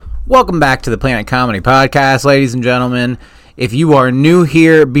Welcome back to the Planet Comedy Podcast, ladies and gentlemen. If you are new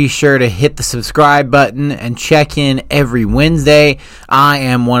here, be sure to hit the subscribe button and check in every Wednesday. I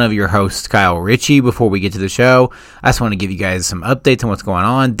am one of your hosts, Kyle Ritchie. Before we get to the show, I just want to give you guys some updates on what's going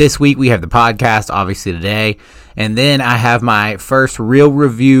on. This week, we have the podcast, obviously today, and then I have my first real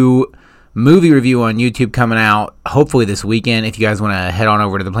movie review on YouTube coming out, hopefully this weekend. If you guys want to head on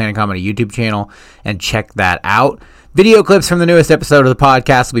over to the Planet Comedy YouTube channel and check that out. Video clips from the newest episode of the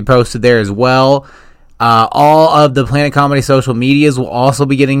podcast will be posted there as well. All of the Planet Comedy social medias will also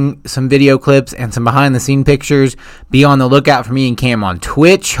be getting some video clips and some behind-the-scene pictures. Be on the lookout for me and Cam on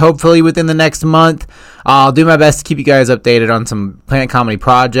Twitch, hopefully within the next month. I'll do my best to keep you guys updated on some Planet Comedy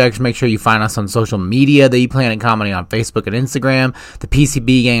projects. Make sure you find us on social media, the Planet Comedy on Facebook and Instagram, the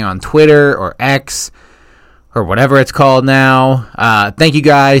PCB Gang on Twitter or X, or whatever it's called now. Thank you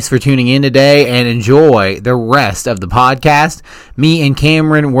guys for tuning in today, and enjoy the rest of the podcast. Me and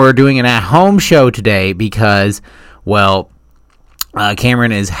Cameron were doing an at-home show today because,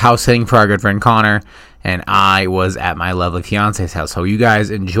 Cameron is house sitting for our good friend Connor, and I was at my lovely fiance's house. So you guys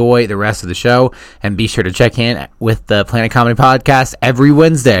enjoy the rest of the show, and be sure to check in with the Planet Comedy Podcast every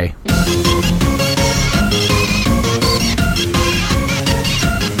Wednesday.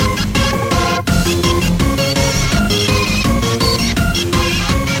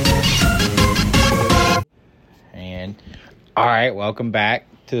 All right, welcome back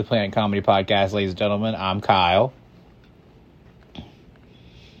to the Planet Comedy Podcast, ladies and gentlemen. I'm Kyle.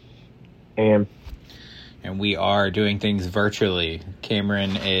 And we are doing things virtually.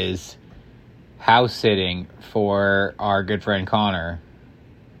 Cameron is house sitting for our good friend Connor.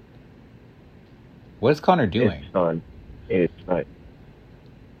 What is Connor doing? It's fun. It's fun.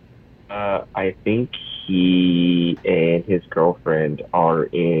 I think he and his girlfriend are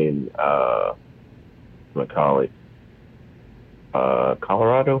in,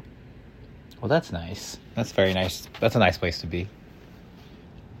 Colorado. Well, that's nice. That's very nice. That's a nice place to be.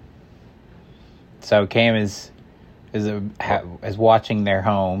 So Cam is watching their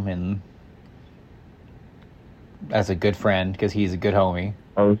home, and as a good friend, because he's a good homie.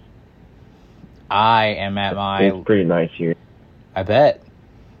 I am at my. It's pretty nice here. I bet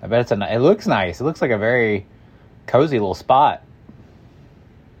it looks nice. It looks like a very cozy little spot.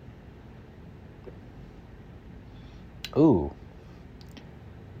 Ooh.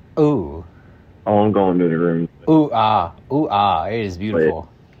 Oh, I'm going to the room. Ooh, ah. It is beautiful.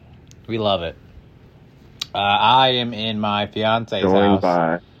 We love it. I am in my fiance's house.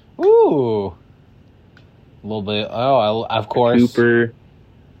 By. Ooh. A little bit. Oh, of course. Super.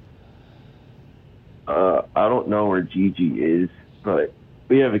 I don't know where Gigi is, but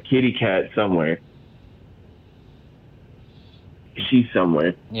we have a kitty cat somewhere. She's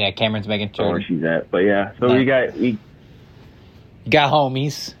somewhere. Yeah, Cameron's making sure. Where she's at. But yeah, so we got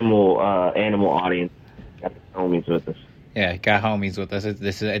homies. Animal audience. Got homies with us. Yeah, got homies with us.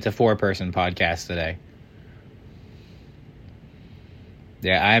 It's a 4-person podcast today.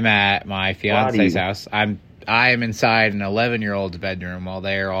 Yeah, I'm at my fiance's house. I am inside an 11-year-old's bedroom while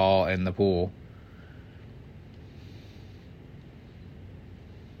they're all in the pool.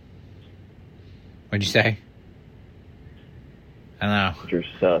 What'd you say? I don't know. You're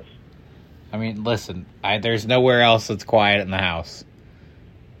sus. I mean, listen, there's nowhere else that's quiet in the house.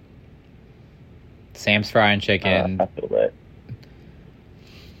 Sam's frying chicken. I feel that.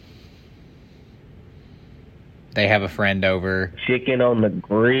 They have a friend over. Chicken on the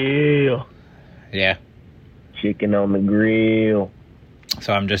grill. Yeah. Chicken on the grill.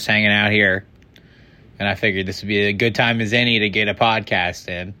 So I'm just hanging out here. And I figured this would be a good time as any to get a podcast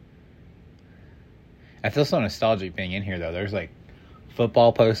in. I feel so nostalgic being in here, though. There's like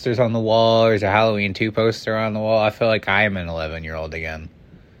football posters on the wall. There's a Halloween 2 poster on the wall. I feel like I am an 11-year-old again.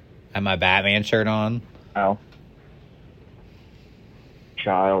 I have my Batman shirt on. Wow.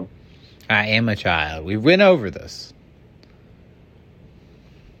 Child. I am a child. We went over this.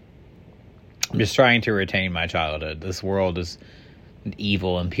 I'm just trying to retain my childhood. This world is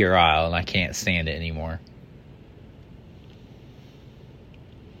evil and puerile, and I can't stand it anymore.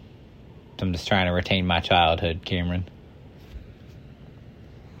 I'm just trying to retain my childhood, Cameron.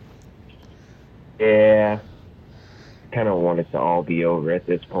 Yeah. Kind of want it to all be over at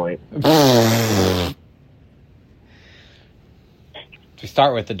this point. To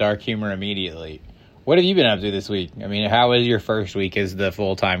start with the dark humor immediately. What have you been up to this week? I mean, how was your first week as the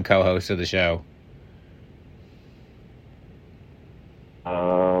full-time co-host of the show?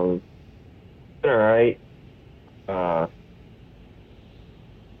 All right.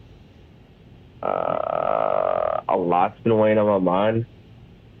 A lot's been weighing on my mind.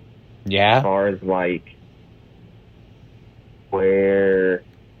 Yeah? As far as, like, where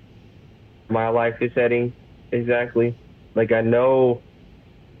my life is heading exactly. Like, I know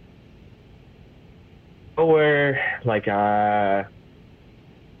where, like, I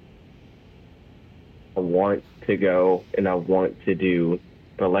want to go and I want to do.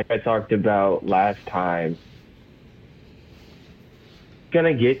 But like I talked about last time, it's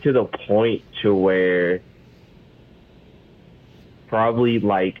gonna get to the point to where probably,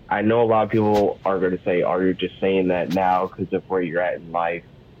 like, I know a lot of people are going to say, "Are you just saying that now because of where you're at in life?"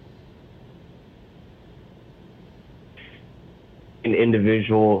 An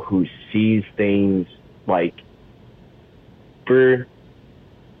individual who sees things like for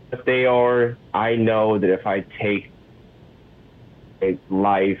what they are, I know that if I take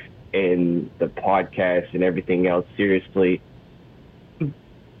life and the podcast and everything else seriously,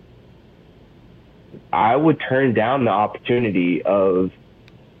 I would turn down the opportunity of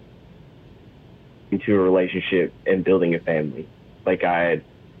into a relationship and building a family. Like, there's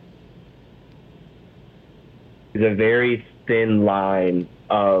a very thin line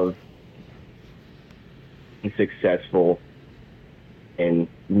of being successful and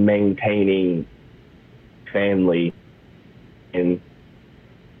maintaining family, and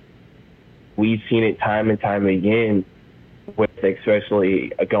we've seen it time and time again, with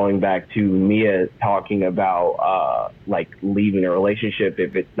especially going back to Mia talking about like leaving a relationship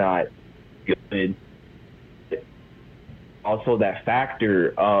if it's not good. Also, that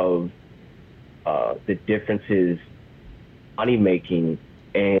factor of the differences money making,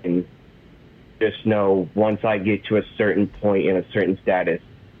 and just know once I get to a certain point in a certain status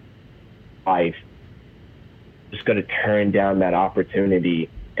life, I'm just gonna turn down that opportunity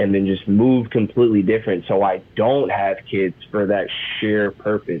and then just move completely different so I don't have kids for that sheer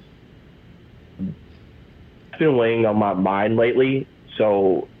purpose. It's been weighing on my mind lately,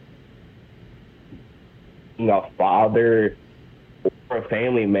 so being a father or a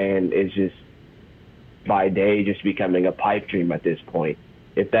family man is just by day just becoming a pipe dream at this point,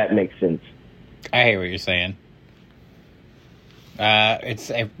 if that makes sense. I hear what you're saying. I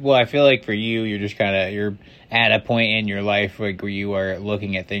feel like for you, you're just you're at a point in your life like where you are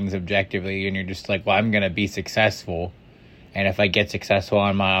looking at things objectively, and you're just like, well, I'm gonna be successful, and if I get successful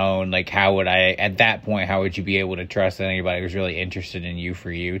on my own, like, how would I at that point? How would you be able to trust that anybody who's really interested in you for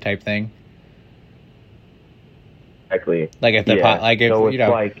you type thing? Exactly. Like if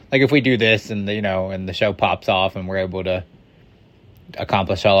like if we do this and and the show pops off and we're able to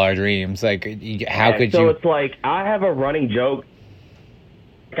accomplish all our dreams, like how could you? So it's like I have a running joke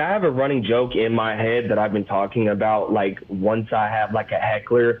in my head that I've been talking about. Like, once I have like a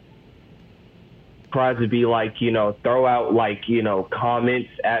heckler tries to be like, throw out like, comments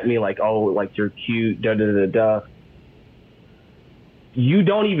at me like, oh, like you're cute, da da da da. You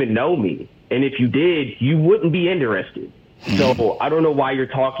don't even know me. And if you did, you wouldn't be interested. So I don't know why you're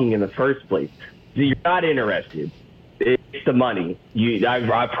talking in the first place. You're not interested. It's the money.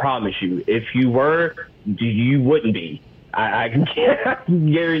 I promise you. If you were, you wouldn't be. I can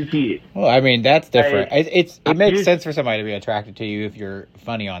guarantee it. Well, I mean, that's different. It makes sense for somebody to be attracted to you if you're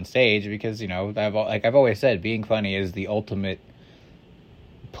funny on stage, because I've always said, being funny is the ultimate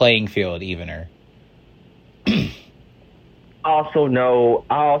playing field evener. I also know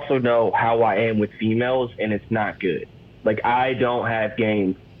how I am with females, and it's not good. Like, I don't have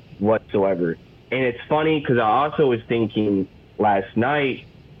game whatsoever. And it's funny because I also was thinking last night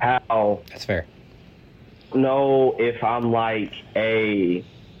how... That's fair. I don't know if I'm like a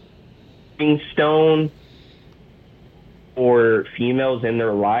stone for females in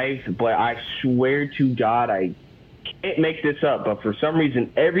their lives, but I swear to God, I can't make this up, but for some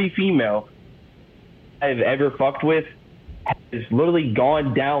reason, every female I've ever fucked with has literally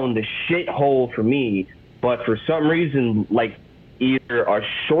gone down the shithole for me, but for some reason, like, either a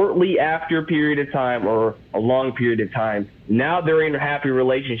shortly after period of time or a long period of time, now they're in happy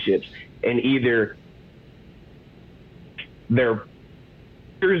relationships, and either they're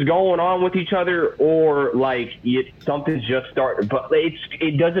going on with each other, or like something's just started. But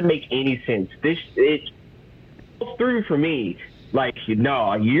it doesn't make any sense. It goes through for me. Like,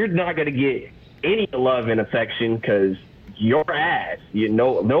 no, you're not gonna get any love and affection because your ass.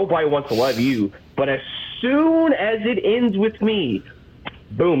 Nobody wants to love you. But as soon as it ends with me,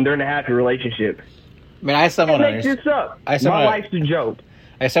 boom, they're in a happy relationship. I mean, make this up. My life's a joke.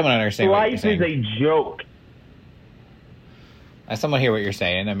 I someone understand. Life is a joke. I somewhat hear what you're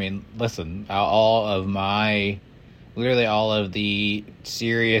saying. I mean, listen, literally all of the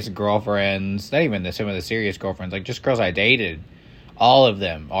serious girlfriends, not even some of the serious girlfriends, like just girls I dated, all of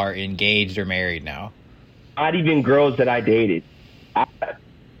them are engaged or married now. Not even girls that I dated.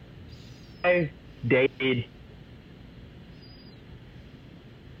 I dated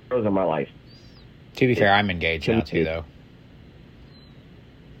girls in my life. To be fair, I'm engaged now too, though.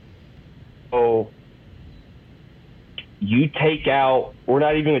 So you take out, we're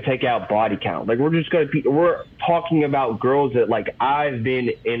not even going to take out body count. Like, we're talking about girls that, like, I've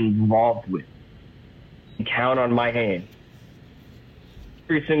been involved with. Count on my hand.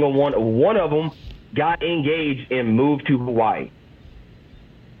 Every single one of them got engaged and moved to Hawaii.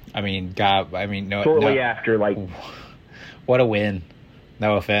 Shortly after, like. What a win.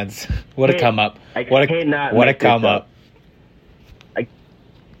 No offense. What a come up. What a come up.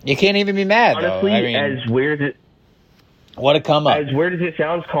 You can't even be mad, honestly, though. as weird as what a come up. As weird as it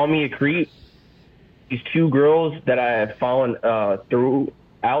sounds, call me a creep. These two girls that I have fallen through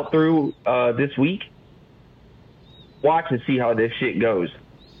this week. Watch and see how this shit goes.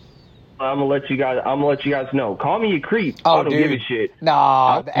 I'm gonna let you guys know. Call me a creep. Oh, I don't give a shit.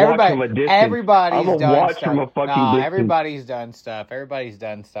 Nah, everybody's done stuff. Everybody's done stuff. Everybody's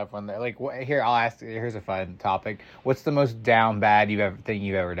done stuff when they're like, here, I'll ask you. Here's a fun topic. What's the most down bad thing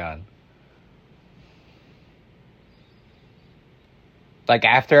you've ever done? Like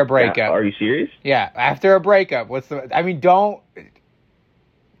after a breakup. Yeah, are you serious? Yeah, after a breakup. Don't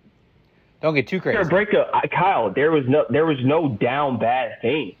get too crazy. After a breakup, Kyle, there was no down bad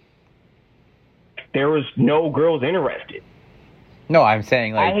thing. There was no girls interested. No, I'm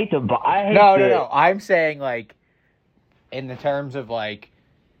saying like No. I'm saying like in the terms of like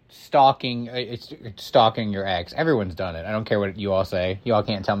stalking. It's stalking your ex. Everyone's done it. I don't care what you all say. You all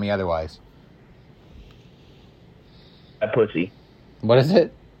can't tell me otherwise. A pussy. What is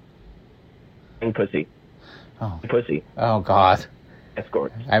it? Pussy. Oh. Pussy. Oh God.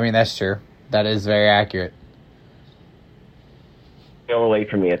 Escort. That's true. That is very accurate. Stay away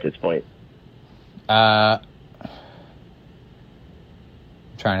from me at this point. I'm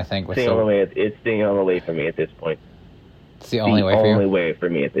trying to think. It's staying away from me at this point. It's the only way for you? The only way for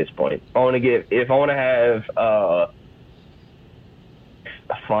me at this point. If I want to have a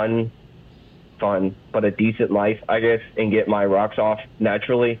fun, but a decent life, I guess, and get my rocks off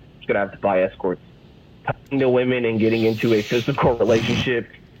naturally, I'm going to have to buy escorts. Talking to women and getting into a physical relationship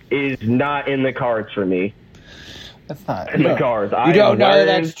is not in the cards for me. That's not in the cards. You don't know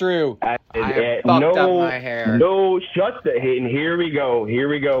that's true. I fucked up my hair. No, shut the hit. And here we go.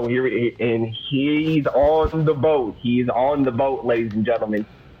 And he's on the boat. He's on the boat, ladies and gentlemen.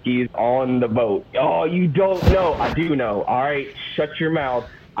 He's on the boat. Oh, you don't know. I do know. All right, shut your mouth.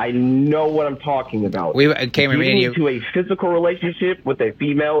 I know what I'm talking about. Getting into a physical relationship with a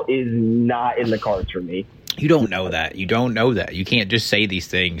female is not in the cards for me. You don't know that. You can't just say these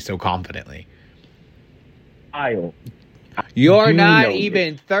things so confidently. You're not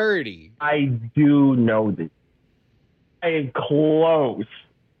even 30. I do know this. I am close.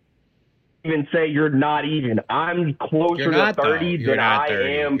 Even say you're not even. I'm closer to 30 than I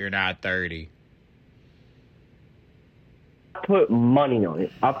am. You're not 30. I put money on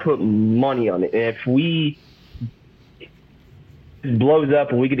it. And if we blows up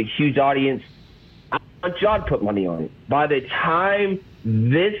and we get a huge audience, I want y'all to put money on it. By the time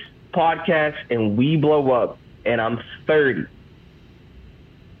this podcast and we blow up and I'm 30,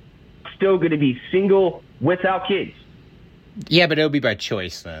 I'm still going to be single without kids. Yeah, but it'll be by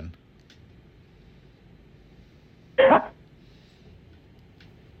choice then.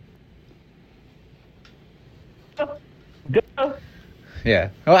 Yeah.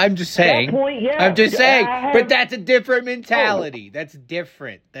 Well, I'm just saying. At that point, yeah. I'm just saying. But that's a different mentality. That's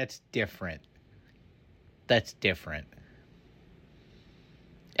different. I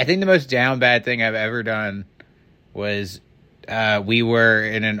think the most down bad thing I've ever done was we were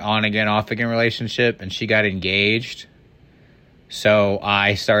in an on-again, off-again relationship, and she got engaged. So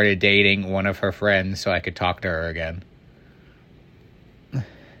I started dating one of her friends so I could talk to her again.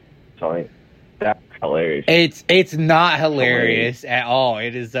 Sorry. That's hilarious. It's not hilarious at all.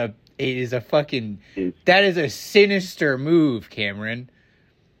 It is a fucking... That is a sinister move, Cameron.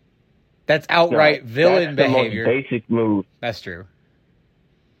 That's outright villain behavior. That's the most basic move. That's true.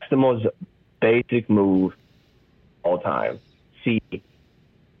 That's the most basic move all time. See,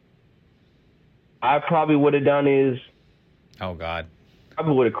 I probably would have done is... Oh, God. I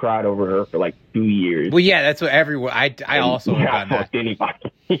probably would have cried over her for like 2 years. Well, yeah, that's what everyone... I also would have done that. Anybody.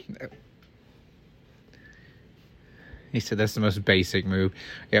 He said that's the most basic move.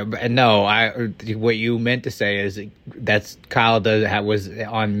 Yeah, but no, what you meant to say is that's Kyle was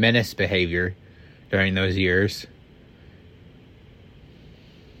on menace behavior during those years.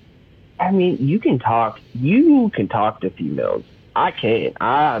 I mean, you can talk to females. I can't.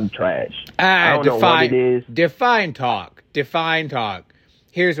 I'm trash. I don't know what it is. Define talk.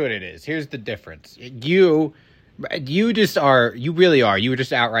 Here's what it is. Here's the difference. You You just are. You really are. You were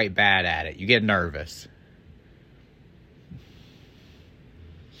just outright bad at it. You get nervous.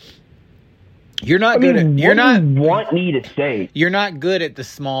 You're not good at. You're not. What do you want me to say? You're not good at the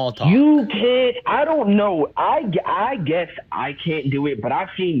small talk. You can't. I don't know. I guess I can't do it, but I've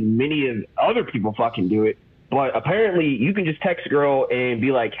seen many of other people fucking do it. But apparently, you can just text a girl and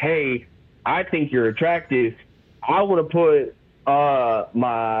be like, "Hey, I think you're attractive. I want to put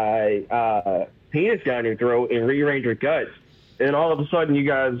my penis down your throat and rearrange your guts." And all of a sudden, you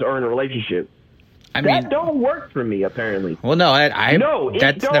guys are in a relationship. I mean, that don't work for me, apparently. Well, no,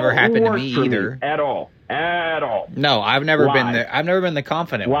 that's never happened to me either. At all. No, I've never been the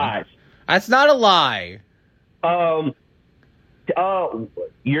confident Lies. one. That's not a lie.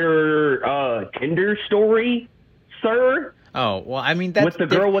 Your Tinder story, sir? Oh, well, I mean, that's with the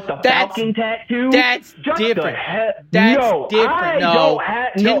girl with the falcon tattoo? That's different. That's different.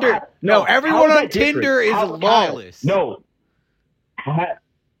 Tinder. No, everyone on Tinder is lawless. No.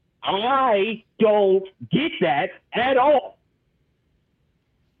 I don't get that at all.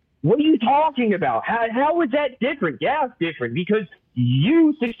 What are you talking about? How is that different? Yeah, it's different because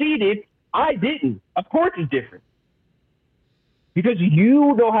you succeeded. I didn't. Of course it's different. Because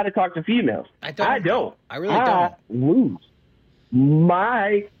you know how to talk to females. I don't. I really don't. Lose.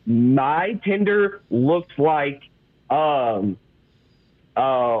 My Tinder looks like what's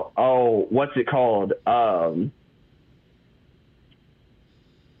it called?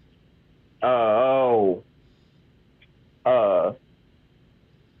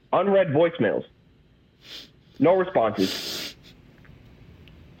 Unread voicemails. No responses.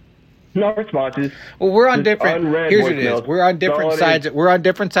 Well, we're on different. Here's what it is. We're on different sides. We're on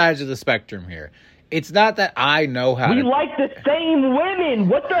different sides of the spectrum here. It's not that I know how. We like the same women.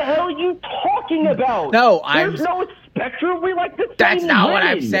 What the hell are you talking about? No, there's no spectrum. We like the same. That's not women. what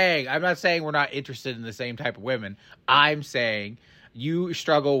I'm saying. I'm not saying we're not interested in the same type of women. I'm saying you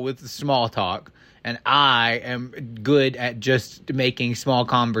struggle with the small talk, and I am good at just making small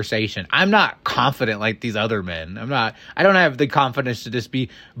conversation. I'm not confident like these other men. I don't have the confidence to just be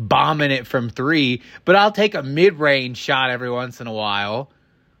bombing it from 3, but I'll take a mid-range shot every once in a while.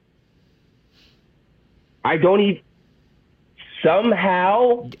 I don't even.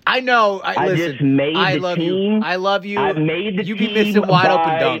 Somehow. I know. I just made the team. I love you. I made the you team. You be missing wide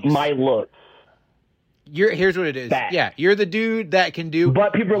open dunks. My looks. Here's what it is. Back. Yeah, you're the dude that can do.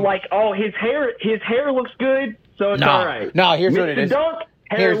 But people are like, "Oh, his hair looks good, so it's all right." No, here's what it is.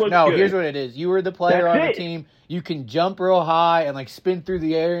 Here's what it is. You were the player on the team. You can jump real high and like spin through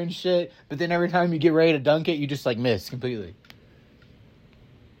the air and shit. But then every time you get ready to dunk it, you just like miss completely.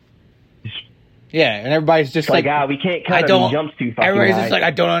 Yeah, and everybody's just like, we can't cut him. He jumps too fucking everybody's high. just like,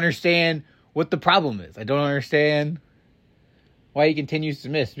 I don't understand what the problem is. I don't understand why he continues to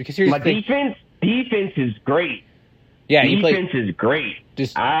miss. Because here's my the thing. Defense is great. Yeah, defense is great.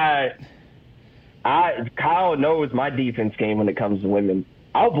 Just Kyle knows my defense game when it comes to women.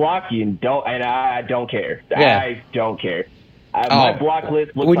 I'll block you and I don't care. Yeah. I don't care. My block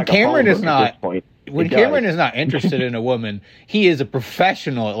list looks like Cameron a is not at this point. When Cameron is not interested in a woman, he is a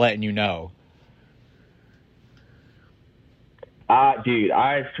professional at letting you know. Dude,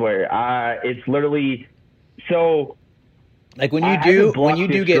 I swear, it's literally so. Like when you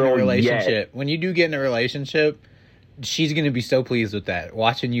do get in a relationship, she's gonna be so pleased with that.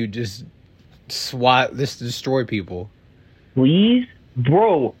 Watching you just destroy people. Please,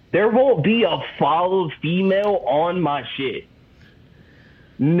 bro, there won't be a followed female on my shit.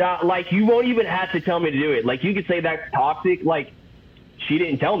 Not like you won't even have to tell me to do it. Like you could say that's toxic. Like she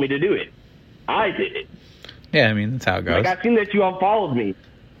didn't tell me to do it. I did it. Yeah, I mean, that's how it goes. Like, I've seen that you unfollowed me.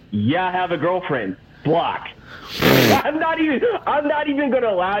 Yeah, I have a girlfriend. Block. I'm not even going to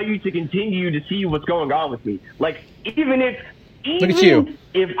allow you to continue to see what's going on with me. Like, even if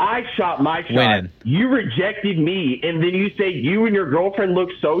I shot my shot, winning. You rejected me, and then you say you and your girlfriend look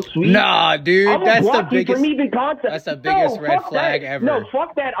so sweet. Nah, dude, that's the biggest. That's the biggest red flag ever. No,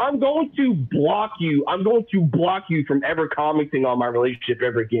 fuck that. I'm going to block you. I'm going to block you from ever commenting on my relationship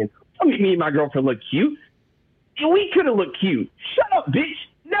ever again. I mean, me and my girlfriend look cute. We could have looked cute. Shut up, bitch.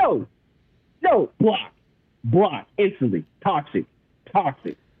 No. Block. Instantly. Toxic.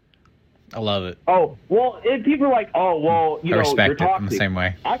 I love it. Oh, well, if people are like, oh, well, I respect you're toxic. It in the same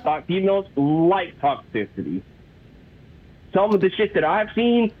way. I thought females like toxicity. Some of the shit that I've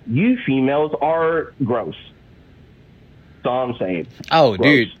seen, you females are gross. That's all I'm saying. Oh,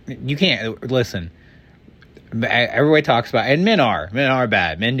 gross. Dude, you can't. Listen. Everybody talks about, and men are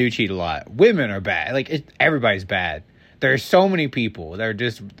bad. Men do cheat a lot. Women are bad. Like everybody's bad. There's so many people that are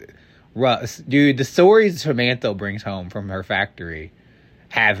just rough. Dude, the stories Samantha brings home from her factory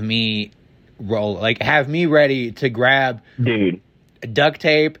have me roll. Like, have me ready to grab dude, duct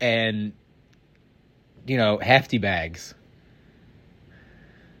tape and, hefty bags.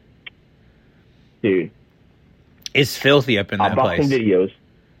 Dude. It's filthy up in that place. I bought some videos.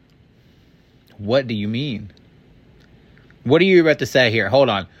 What do you mean? What are you about to say here? Hold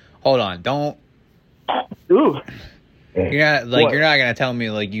on. Don't. Ooh. You're not gonna tell me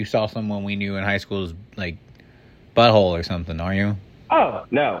like you saw someone we knew in high school's like butthole or something, are you? Oh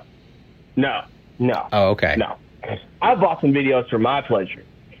no. Oh, okay. No. I bought some videos for my pleasure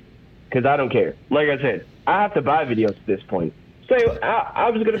because I don't care. Like I said, I have to buy videos at this point. So I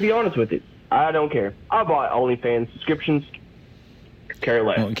was gonna be honest with it. I don't care. I bought OnlyFans subscriptions. Care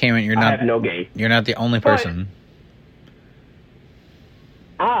less. Well, Cameron, I have no game. You're not the only person.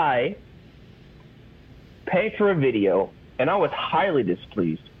 But I paid for a video, and I was highly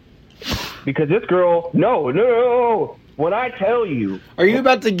displeased because this girl. No. When I tell you, are you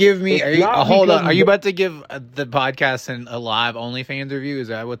about to give me? Hold on. Are you about to give the podcast a live OnlyFans review? Is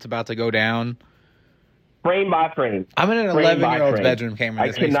that what's about to go down? Frame by frame. I'm in an 11-year-old's bedroom, Cameron.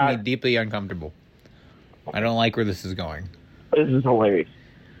 This makes me deeply uncomfortable. I don't like where this is going. This is hilarious.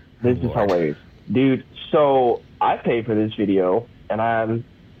 Hilarious. Dude, so I paid for this video, and I'm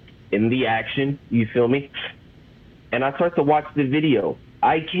in the action, you feel me? And I start to watch the video.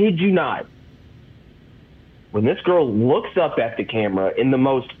 I kid you not. When this girl looks up at the camera in the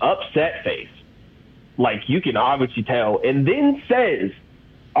most upset face, like you can obviously tell, and then says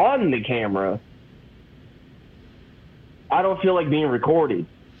on the camera, I don't feel like being recorded.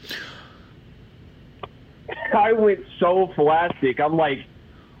 I went so plastic. I'm like,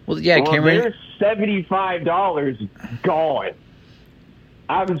 well, yeah, Cameron. There's $75 gone.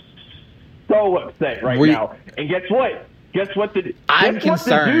 I'm so upset right now. And guess what? I'm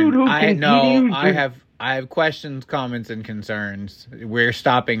concerned. I have questions, comments, and concerns. We're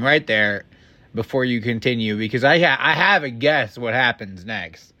stopping right there before you continue because I have a guess what happens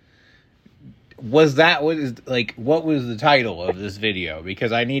next. What was the title of this video?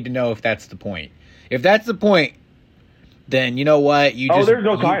 Because I need to know if that's the point. If that's the point, then you know what? There's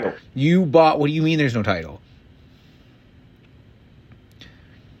no title. You bought. What do you mean? There's no title?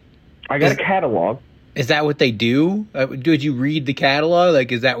 I got a catalog. Is that what they do? Did you read the catalog?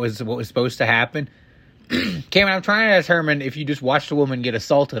 Like, is that what was supposed to happen? Cameron, I'm trying to determine if you just watched a woman get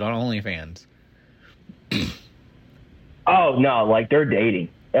assaulted on OnlyFans. Oh no, like they're dating.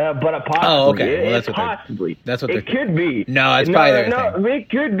 But possibly. Oh, okay. Well, that's what it could be. No, it's probably their thing. It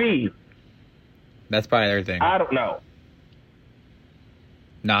could be. That's probably their thing. I don't know.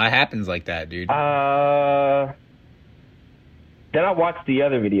 No, it happens like that, dude. Then I watched the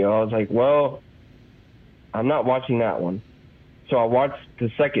other video. I was like, well, I'm not watching that one. So I watched the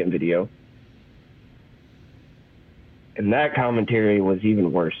second video. And that commentary was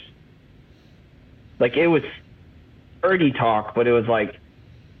even worse. Like, it was dirty talk, but it was like,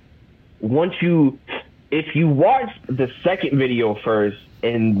 if you watch the second video first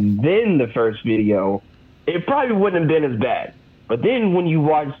and then the first video, it probably wouldn't have been as bad. But then when you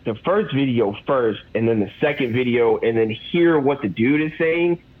watch the first video first and then the second video and then hear what the dude is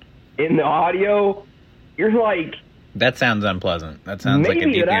saying in the audio, you're like... That sounds unpleasant. That sounds like a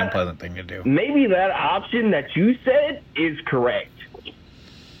deeply unpleasant thing to do. Maybe that option that you said is correct.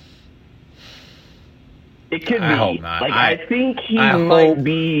 It could be. I hope not. Like, I think he might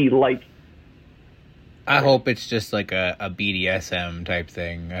be like... I hope it's just like a BDSM type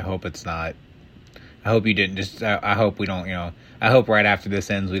thing. I hope it's not. I hope you didn't just... I hope we don't, I hope right after this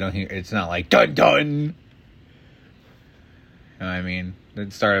ends we don't hear... It's not like, dun dun! You know what I mean?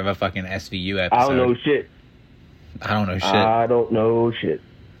 The start of a fucking SVU episode. I don't know shit. I don't know shit.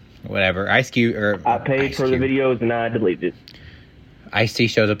 Whatever. I paid for the videos and I deleted it. Ice-T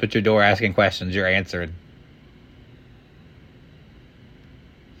shows up at your door asking questions. You're answering.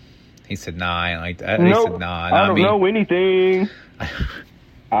 He said, nah, I ain't like that. He said, nah, not I don't me. know anything.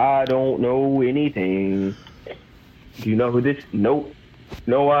 I don't know anything. Do you know who this? Nope.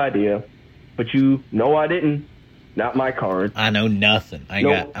 No idea. But you know I didn't. Not my card. I know nothing. I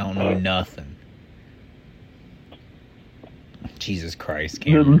don't know nothing. Jesus Christ,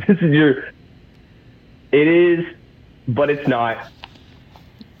 Cameron. This is it is, but it's not.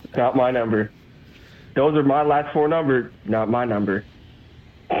 It's not my number. Those are my last four numbers, not my number.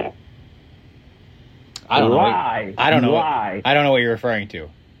 I don't know. I don't know what you're referring to.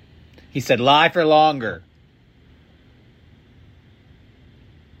 He said lie for longer.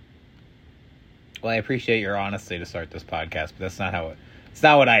 Well, I appreciate your honesty to start this podcast, but that's not how it's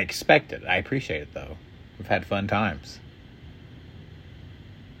not what I expected. I appreciate it though. We've had fun times.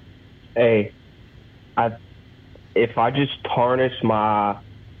 Hey, if I just tarnish my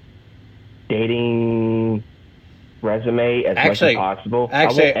dating resume as much as possible. I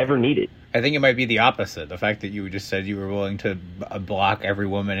won't ever need it. I think it might be the opposite. The fact that you just said you were willing to block every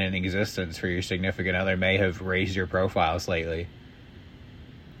woman in existence for your significant other may have raised your profile slightly.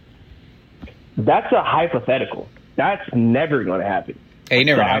 That's a hypothetical. That's never going to happen. Hey, you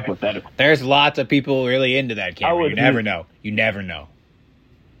never know. Hypothetical. There's lots of people really into that, Cameron. You never know. You never know.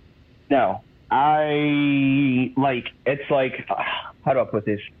 No. It's like, how do I put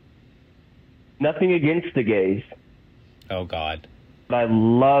this? Nothing against the gays. Oh, God. But I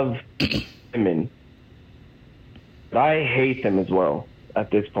love women. But I hate them as well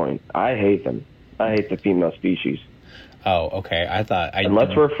at this point. I hate them. I hate the female species. Oh, okay.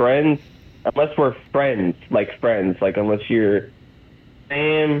 Unless we're friends, unless you're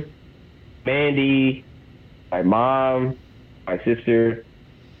Sam, Mandy, my mom, my sister,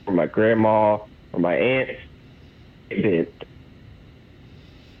 or my grandma, or my aunt, it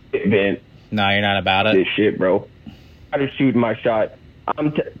bent. No, you're not about it? This shit, bro. I'm tired of shooting my shot.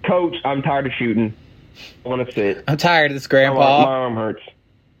 Coach, I'm tired of shooting. I want to sit. I'm tired of this, Grandpa. My arm hurts.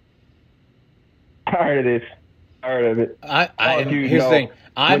 Tired of this. Tired of it. Here's the thing.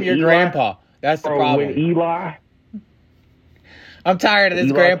 I'm your grandpa. That's the problem. When Eli... I'm tired of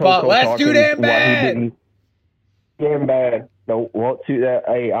this, Grandpa. Let's do damn bad. Damn bad. Don't want to that.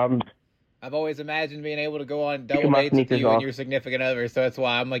 Hey, I've always imagined being able to go on double dates with you and your significant other, so that's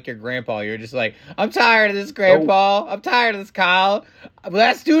why I'm like your grandpa. You're just like, I'm tired of this, Grandpa. I'm tired of this, Kyle.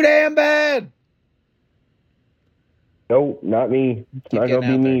 Let's do damn bad. No, not me. It's not going to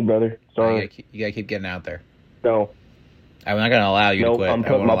be me, brother. Sorry. You gotta keep getting out there. No. I'm not going to allow you to quit. I'm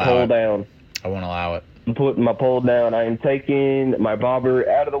putting my pole down. I won't allow it. I'm putting my pole down. I am taking my bobber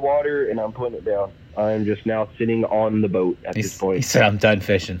out of the water, and I'm putting it down. I am just now sitting on the boat at this point. He said, I'm done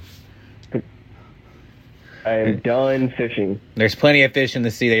fishing. I am done fishing. There's plenty of fish in the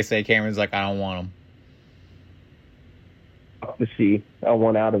sea, they say. Cameron's like, I don't want them. Fuck the sea. I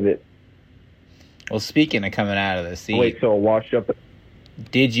want out of it. Well, speaking of coming out of the sea... Wait till I wash up...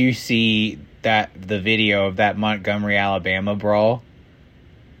 Did you see the video of that Montgomery, Alabama brawl?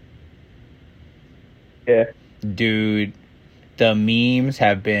 Yeah. Dude, the memes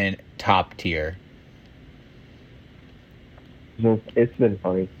have been top tier. It's been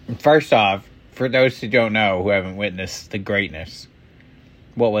funny. First off, for those who don't know, who haven't witnessed the greatness,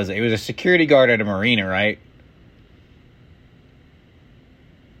 what was it? It was a security guard at a marina, right?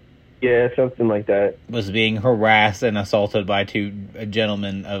 Yeah, something like that. Was being harassed and assaulted by two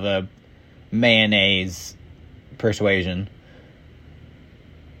gentlemen of a mayonnaise persuasion.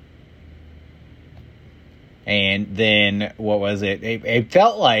 And then, what was it? It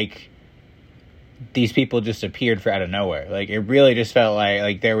felt like these people just appeared out of nowhere. Like, it really just felt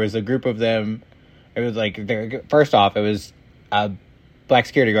like there was a group of them. It was like, first off, it was a black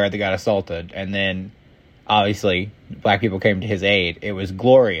security guard that got assaulted. And then, obviously, black people came to his aid. It was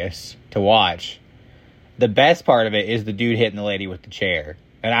glorious to watch. The best part of it is the dude hitting the lady with the chair.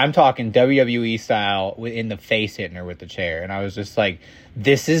 And I'm talking WWE style, in the face hitting her with the chair. And I was just like,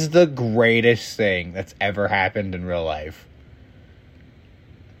 this is the greatest thing that's ever happened in real life.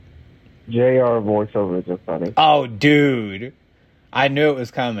 JR voiceovers are funny. Oh, dude. I knew it was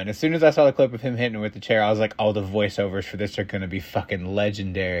coming. As soon as I saw the clip of him hitting her with the chair, I was like, oh, the voiceovers for this are going to be fucking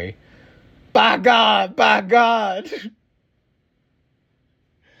legendary. By God, by God.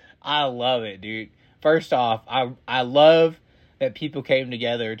 I love it, dude. First off, I love that people came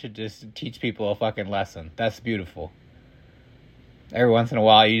together to just teach people a fucking lesson. That's beautiful. Every once in a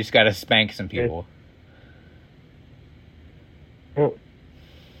while, you just got to spank some people. Oh.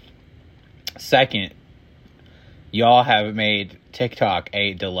 Second, y'all have made TikTok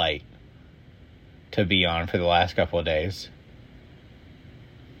a delight to be on for the last couple of days.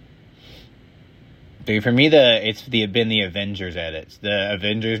 Dude, for me, it's been the Avengers edits. The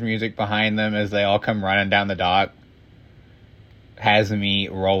Avengers music behind them as they all come running down the dock has me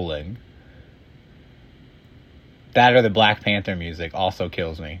rolling. That or the Black Panther music also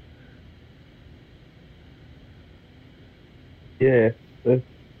kills me. Yeah, it's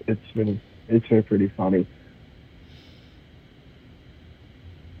been pretty funny.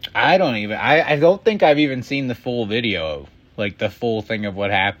 I don't think I've even seen the full video, like the full thing of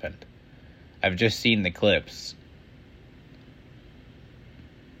what happened. I've just seen the clips.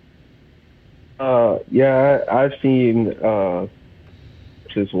 Yeah, I've seen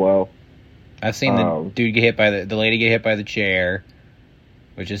as well. I've seen the dude get hit by the lady get hit by the chair,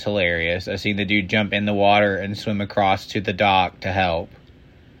 which is hilarious. I've seen the dude jump in the water and swim across to the dock to help.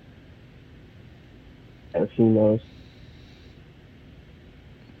 I've seen those.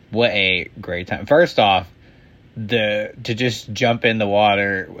 What a great time. First off, to just jump in the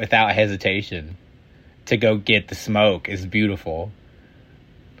water without hesitation to go get the smoke is beautiful.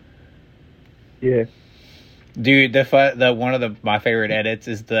 Yeah. Dude, the one of my favorite edits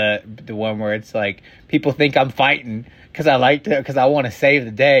is the one where it's like people think I'm fighting because I want to save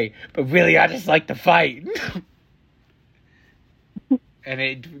the day, but really I just like to fight. And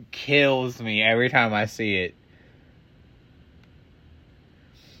it kills me every time I see it.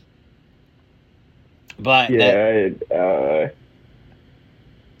 But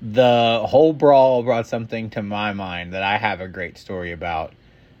the whole brawl brought something to my mind that I have a great story about.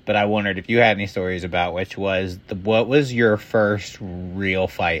 But I wondered if you had any stories about, which was what was your first real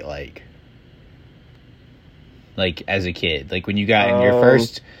fight like? Like as a kid, like when you got in your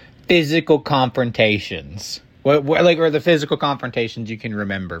first physical confrontations. What like or the physical confrontations you can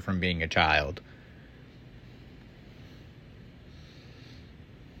remember from being a child?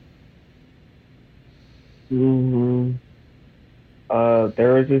 Mm-hmm.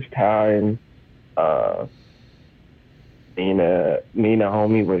 There was this time, me and a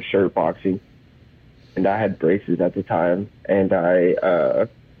homie was shirt boxing, and I had braces at the time, and I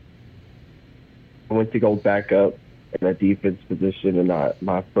went to go back up in a defense position, and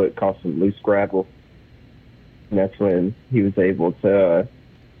my foot caught some loose gravel, and that's when he was able to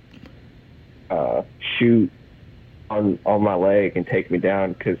shoot on my leg and take me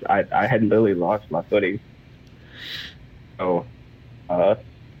down because I had literally lost my footing. So,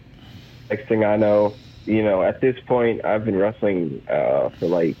 next thing I know, at this point, I've been wrestling for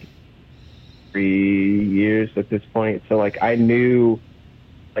like 3 years at this point. So, like, I knew,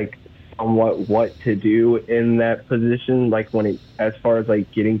 like, somewhat what to do in that position, like, as far as,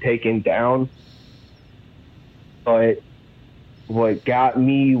 like, getting taken down. But what got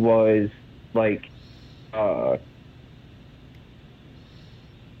me was, like, I'm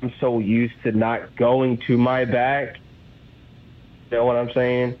so used to not going to my back. You know what I'm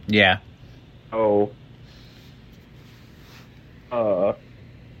saying? Yeah. So,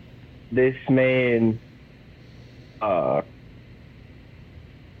 this man, I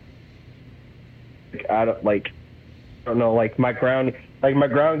don't know, like my ground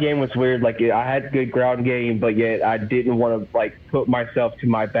game was weird. Like I had good ground game, but yet I didn't want to like put myself to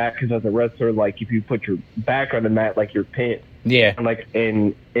my back because as a wrestler, like if you put your back on the mat, like you're pinned. Yeah. And like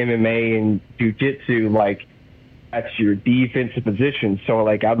in MMA and jiu-jitsu, like that's your defensive position. So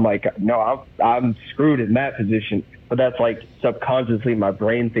like I'm like, no, I'm screwed in that position. But that's like subconsciously my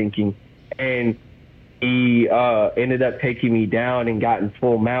brain thinking. And he ended up taking me down and got in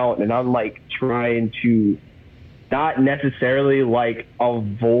full mount, and I'm like trying to not necessarily like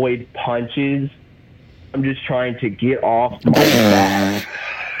avoid punches. I'm just trying to get off my back.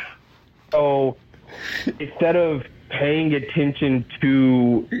 So instead of paying attention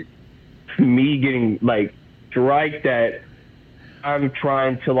to me getting like strike that, I'm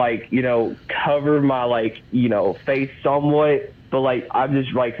trying to like, cover my like, face somewhat, but like I'm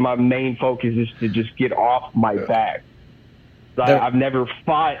just like my main focus is to just get off my back. I've never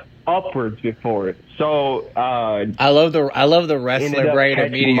fought upwards before, so I love the wrestler brain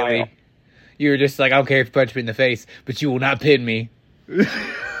immediately. You were just like, I don't care if you punch me in the face, but you will not pin me.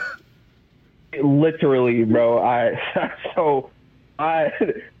 Literally, bro.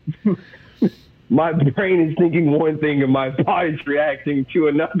 My brain is thinking one thing and my body's reacting to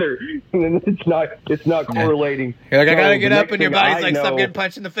another, and it's not correlating. You're like, I gotta get up, and your body's like, stop getting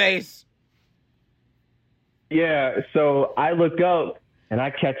punched in the face. Yeah, so I look up and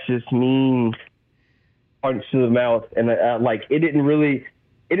I catch this mean punch to the mouth, and like it didn't really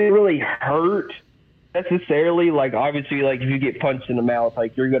hurt necessarily. Like obviously, like if you get punched in the mouth,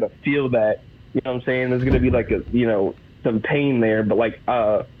 like you're gonna feel that. You know what I'm saying? There's gonna be like some pain there, but like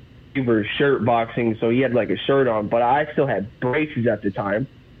we were shirt boxing, so he had like a shirt on, but I still had braces at the time.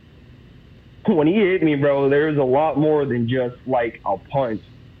 When he hit me, bro, there was a lot more than just like a punch.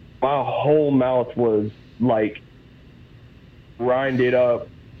 My whole mouth was like grinded up.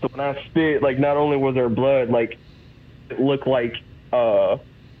 So when I spit, like not only was there blood, like it looked like when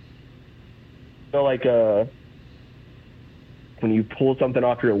you pull something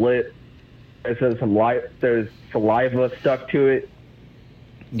off your lip, there's saliva stuck to it.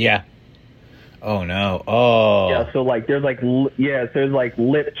 Yeah. Oh no. Oh. Yeah. So like there's like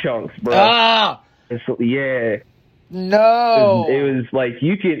lip chunks, bro. Ah. And so, yeah. No. It was like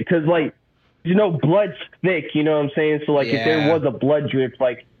you could, cause like blood's thick. You know what I'm saying? So like if there was a blood drip,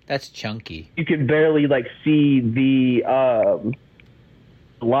 like that's chunky. You could barely like see the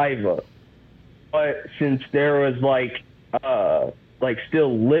saliva. But since there was like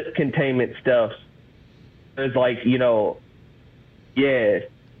still lip containment stuff, there's like yeah.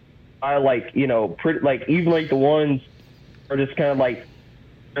 I like, pretty like even like the ones are just kind of like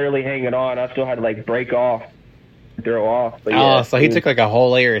barely hanging on. I still had to like break off, throw off. But yeah, so he took like a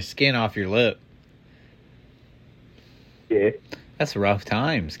whole layer of skin off your lip. Yeah. That's rough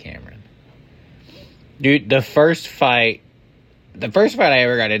times, Cameron. Dude, the first fight I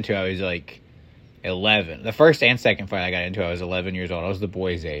ever got into, I was like 11. The first and second fight I got into, I was 11 years old. I was the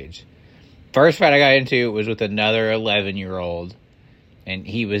boy's age. First fight I got into was with another 11-year-old, and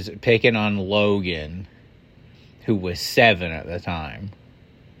he was picking on Logan, who was 7 at the time.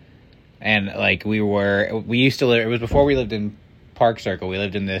 And like we used to live, it was before we lived in Park Circle. We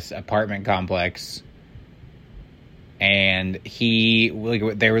lived in this apartment complex, and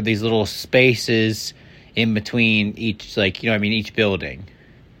there were these little spaces in between each, each building.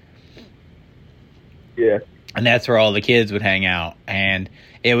 Yeah. And that's where all the kids would hang out. And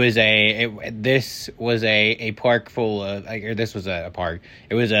this was a park full of, this was a park.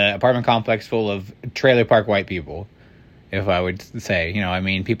 It was an apartment complex full of trailer park white people, if I would say.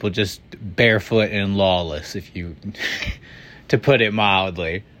 People just barefoot and lawless, to put it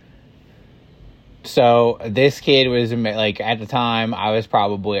mildly. So this kid was like, at the time, I was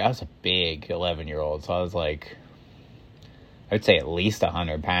a big 11-year-old. So I was like, I would say at least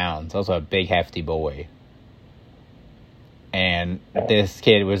 100 pounds. I was a big, hefty boy. And this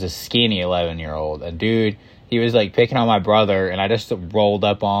kid was a skinny 11-year-old. And dude, he was like picking on my brother, and I just rolled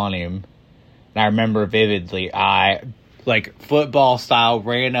up on him. And I remember vividly, I, like football style,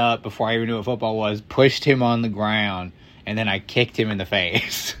 ran up before I even knew what football was, pushed him on the ground, and then I kicked him in the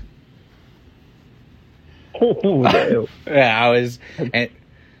face. Oh, damn. Yeah, I was.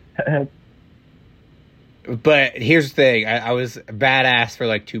 But here's the thing: I was badass for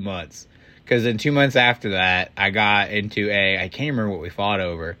like 2 months, because in 2 months after that, I got into I can't remember what we fought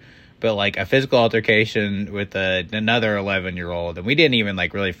over, but like a physical altercation with another 11-year-old, and we didn't even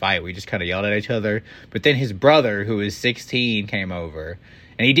like really fight. We just kind of yelled at each other. But then his brother, who was 16, came over,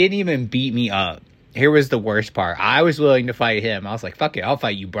 and he didn't even beat me up. Here was the worst part: I was willing to fight him. I was like, "Fuck it, I'll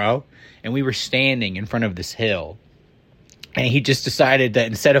fight you, bro." And we were standing in front of this hill. And he just decided that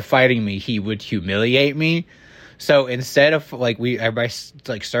instead of fighting me, he would humiliate me. So instead of, everybody,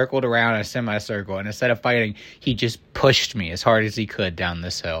 circled around in a semicircle. And instead of fighting, he just pushed me as hard as he could down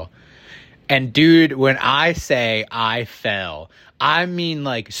this hill. And dude, when I say I fell, I mean,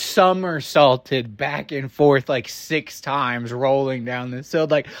 somersaulted back and forth, 6 times, rolling down this hill,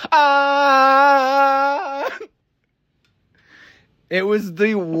 ah! It was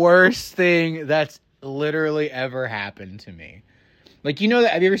the worst thing that's literally ever happened to me. Have you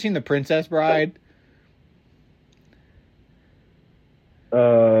ever seen The Princess Bride?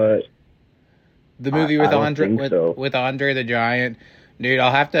 The movie with Andre the Giant. Dude,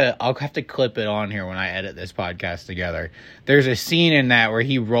 I'll have to clip it on here when I edit this podcast together. There's a scene in that where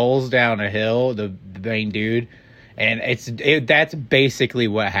he rolls down a hill, the main dude, and that's basically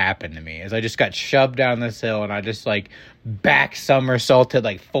what happened to me. Is I just got shoved down this hill, and I just back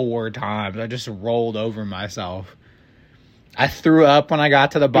somersaulted 4 times. I just rolled over myself. I threw up when I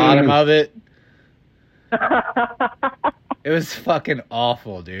got to the bottom of it. It was fucking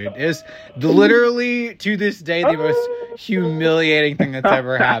awful, dude. It was literally, to this day, the most humiliating thing that's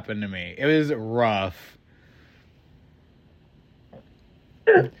ever happened to me. It was rough.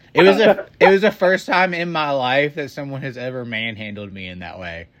 It was the first time in my life that someone has ever manhandled me in that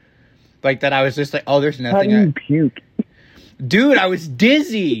way. That I was just like, oh, there's nothing. How do you puke? Dude, I was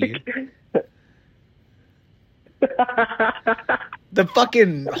dizzy. The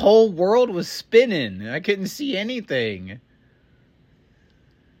fucking whole world was spinning. I couldn't see anything.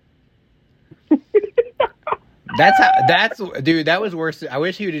 Dude, that was worse. I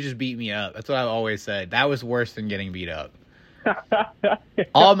wish he would have just beat me up. That's what I've always said. That was worse than getting beat up.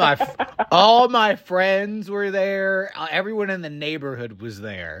 All my friends were there. Everyone in the neighborhood was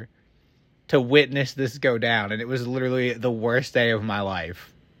there to witness this go down, and it was literally the worst day of my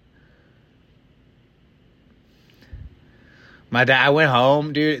life. I went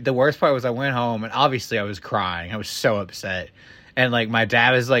home, dude. The worst part was I went home, and obviously I was crying. I was so upset. And my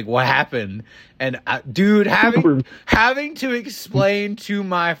dad was like, "What happened?" And dude, having to explain to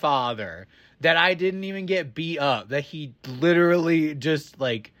my father that I didn't even get beat up, that he literally just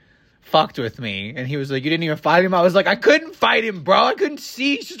fucked with me. And he was like, "You didn't even fight him?" I was like, "I couldn't fight him, bro. I couldn't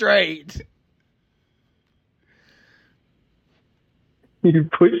see straight." You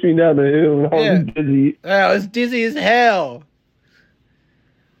pushed me down the hill, and I was dizzy. I was dizzy as hell.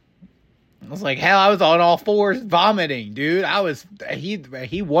 I was like, hell, I was on all fours vomiting, dude.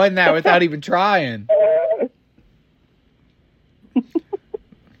 He won that without even trying.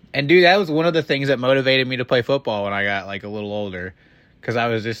 And dude, that was one of the things that motivated me to play football when I got a little older. Because I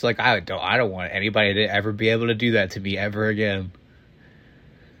was just like, I don't want anybody to ever be able to do that to me ever again.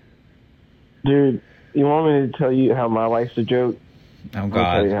 Dude, you want me to tell you how my life's a joke? Oh, God.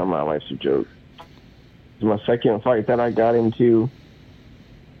 I'll tell you how my life's a joke. My second fight that I got into,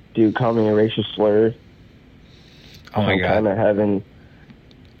 dude called me a racist slur. Oh, my I'm God. kind of having...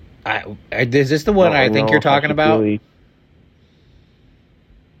 is this the one I think you're talking about? Really,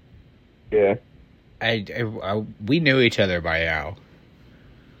 yeah. We knew each other by now.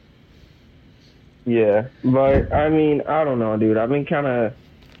 Yeah, but, I mean, I don't know, dude. I've been kind of...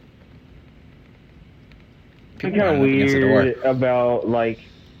 weird about, like,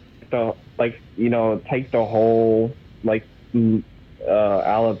 take the whole, like,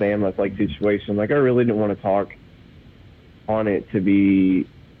 Alabama, like, situation. Like, I really didn't want to talk on it, to be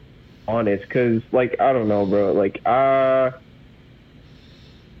honest, because, like, I don't know, bro. Like, I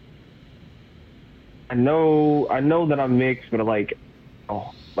know that I'm mixed, but, like,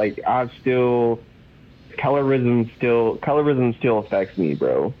 colorism still affects me,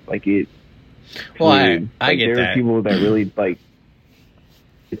 bro. Like, it... Well, I get that. There are people that really, like,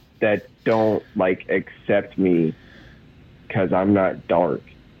 that don't, like, accept me because I'm not dark.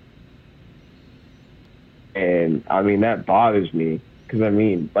 And, I mean, that bothers me. Because, I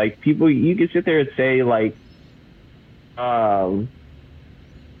mean, like, people, you can sit there and say, like, oh,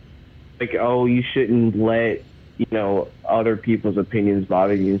 you shouldn't let, other people's opinions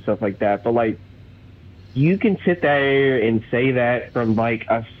bother you and stuff like that. But, like, you can sit there and say that from, like,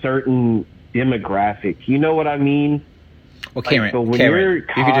 a certain demographic. You know what I mean? Well, Cameron, but when you're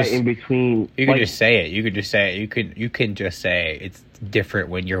caught in between... You can just say it. You can just say it. You can just say it's different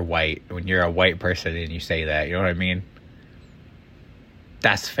when you're white. When you're a white person and you say that. You know what I mean?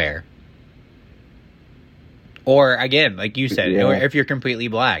 That's fair. Or, again, like you said, or if you're completely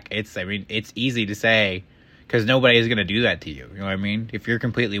black, it's easy to say because nobody is going to do that to you. You know what I mean? If you're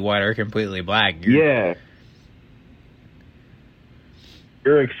completely white or completely black, you're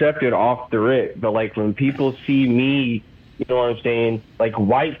accepted off the rip. But, like, when people see me, you know what I'm saying? Like,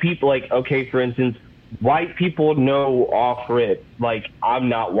 white people, like, okay, for instance, white people know off rip, like, I'm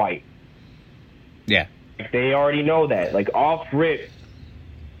not white. Yeah. Like, they already know that. Like, off rip,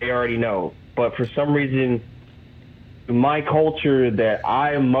 they already know. But for some reason, my culture that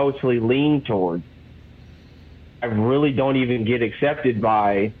I mostly lean towards, I really don't even get accepted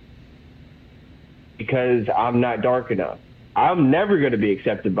by because I'm not dark enough. I'm never going to be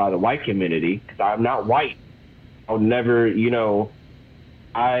accepted by the white community because I'm not white. I'll never, you can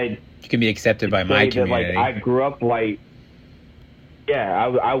be accepted by my community. That, like, I grew up white.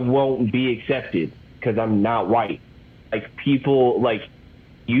 Yeah, I won't be accepted because I'm not white. Like, people, like,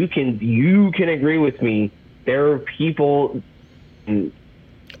 you can agree with me. There are people in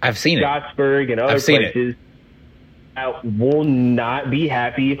I've seen Scottsburg and other places that will not be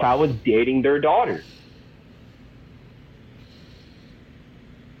happy if I was dating their daughter.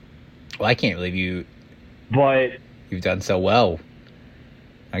 Well, I can't believe you've done so well.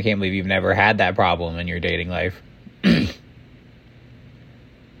 I can't believe you've never had that problem in your dating life. What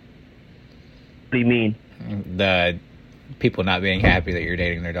do you mean? The people not being happy that you're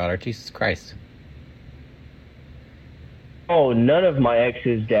dating their daughter. Jesus Christ. Oh, none of my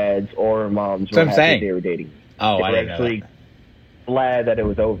ex's dads or moms were happy they were dating. Oh, I didn't know that. Actually glad that it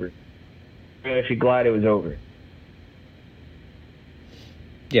was over. I'm actually glad it was over.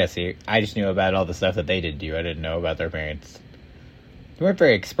 Yeah, see, I just knew about all the stuff that they did to you. I didn't know about their parents. You weren't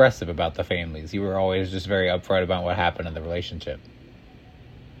very expressive about the families. You were always just very upfront about what happened in the relationship.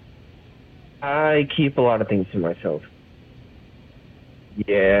 I keep a lot of things to myself.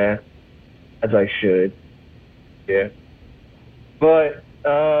 Yeah, as I should. Yeah. But,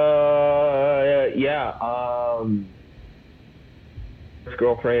 this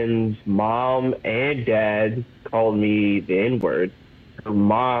girlfriend's mom and dad called me the N-word. Her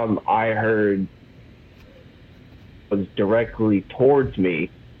mom, I heard, was directly towards me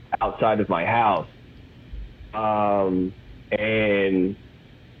outside of my house. And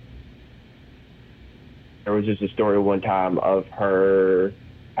there was just a story one time of her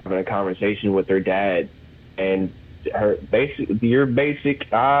having a conversation with her dad, and I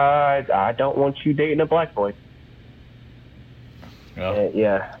don't want you dating a black boy. Oh.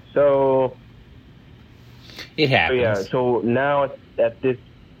 Yeah, so it happens. Yeah, so now at this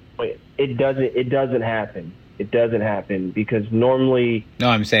point, it doesn't happen. It doesn't happen because normally. No,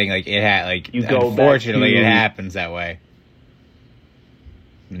 I'm saying like you go unfortunately it happens that way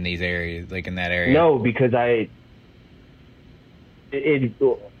in these areas, like in that area. No, because it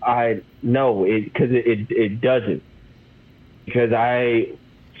doesn't, because I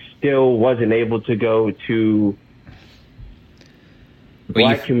still wasn't able to go to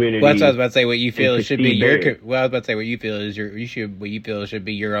black community. Well, that's what I was about to say. What you feel and should be succeed your. there. Well, I was about to say what you feel is what you feel should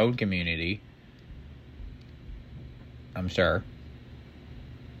be your own community. I'm sure.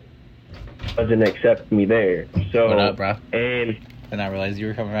 Doesn't accept me there. So What up, bro? And I realized you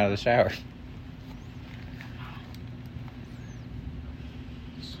were coming out of the shower.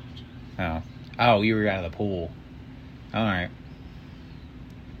 Oh, you were out of the pool. All right.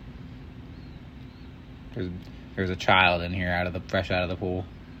 There's a child in here fresh out of the pool.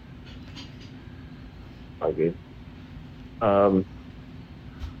 okay.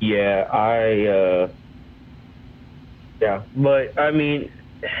 Yeah, yeah, but I mean,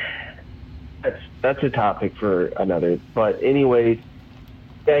 that's a topic for another. But anyways,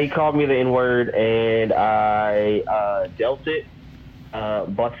 yeah, he called me the N-word, and I dealt it,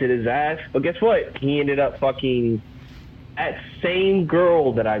 busted his ass. But guess what? He ended up fucking that same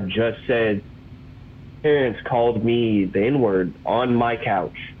girl that I just said. Parents called me the N-word on my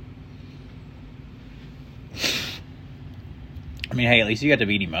couch. I mean, hey, at least you got to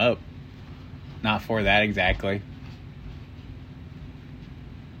beat him up. Not for that exactly.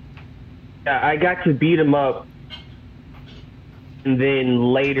 Yeah, I got to beat him up, and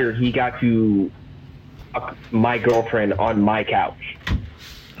then later he got to fuck my girlfriend on my couch.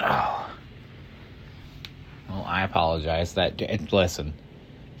 Oh. Well, I apologize. Listen,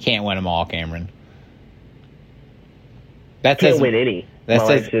 can't win them all, Cameron. Can't win any. My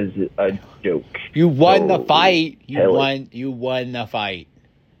life is a joke. You won the fight. You won the fight.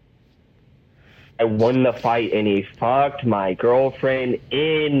 I won the fight, and he fucked my girlfriend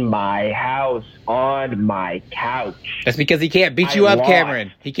in my house on my couch. That's because he can't beat you up,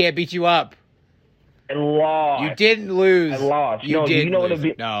 Cameron. He can't beat you up. I lost. You didn't lose. I lost. You didn't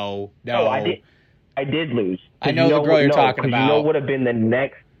lose. No, I did lose. I know the girl you're talking about. You know what would have been the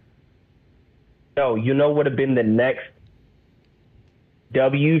next... No, you know what would have been the next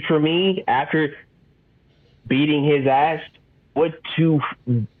W for me after beating his ass? What to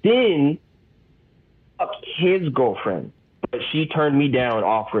then fuck his girlfriend. But she turned me down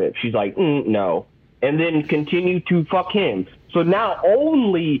off rip. She's like, no. And then continue to fuck him. So not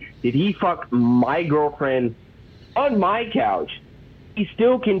only did he fuck my girlfriend on my couch, he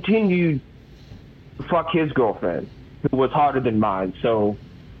still continued to fuck his girlfriend, who was harder than mine. So,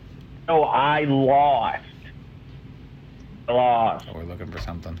 no, I lost. Oh, we're looking for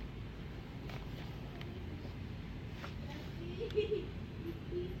something.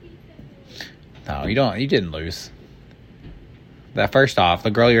 No, you didn't lose. That first off,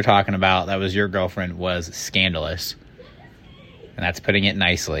 the girl you're talking about, that was your girlfriend, was scandalous. And that's putting it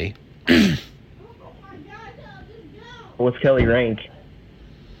nicely. What's Kelly rank?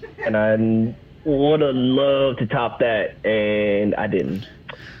 And I would have loved to top that, and I didn't.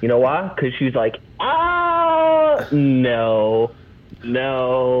 You know why? Because she was like, no.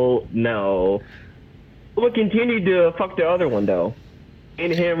 We'll continue to fuck the other one, though. Me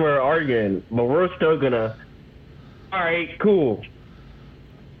and him are arguing, but we're still gonna... All right, cool.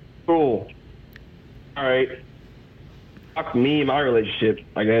 All right. Fuck me and my relationship,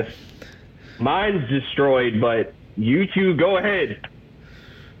 I guess. Mine's destroyed, but you two go ahead.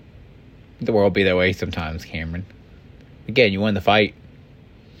 The world be that way sometimes, Cameron. Again, you won the fight.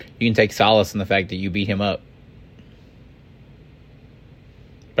 You can take solace in the fact that you beat him up.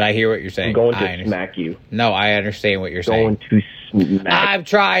 But I hear what you're saying. I'm going to smack you. No, I understand what you're saying. Going to smack. I'm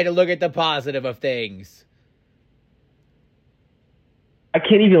trying to look at the positive of things. I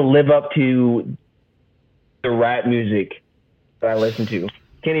can't even live up to the rap music that I listen to.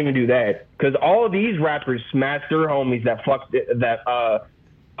 Can't even do that. Because all of these rappers smash their homies that fucked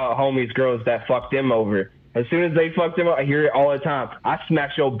homies girls that fucked them over. As soon as they fuck them up, I hear it all the time. I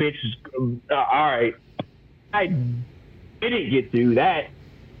smash your bitches. All right. I didn't get through that.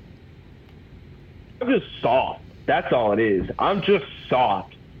 I'm just soft. That's all it is. I'm just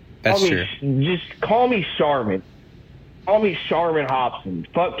soft. That's true. Just call me Charmin. Call me Charmin Hobson.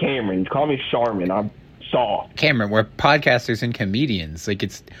 Fuck Cameron. Call me Charmin. I'm soft. Cameron, we're podcasters and comedians. Like,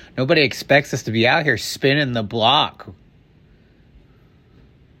 it's nobody expects us to be out here spinning the block.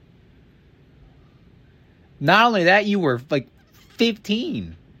 Not only that, you were like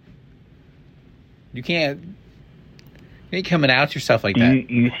 15. You can't coming out yourself like that.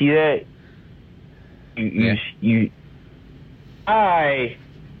 You see that? I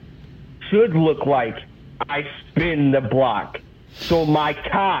should look like I spin the block so my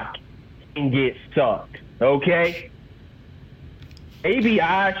cock can get sucked, okay? Maybe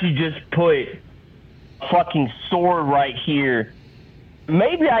I should just put a fucking sword right here.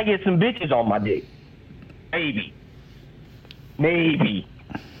 Maybe I get some bitches on my dick. Maybe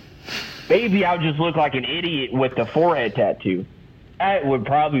I'll just look like an idiot with the forehead tattoo. That would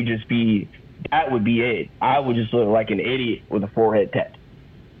probably just be, that would be it. I would just look like an idiot with a forehead tattoo.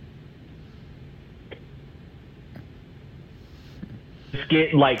 Just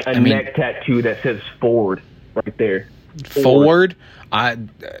get like a neck tattoo that says Ford right there. Ford?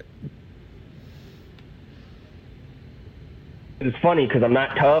 It's funny because I'm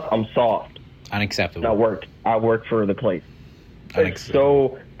not tough, I'm soft. Unacceptable. I work for the place.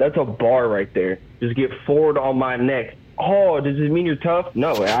 So that's a bar right there. Just get Ford on my neck. Oh, does it mean you're tough?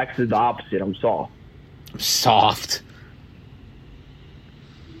 No, it actually the opposite. I'm soft. Soft.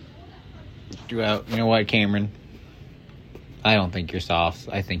 Well, you know what, Cameron? I don't think you're soft.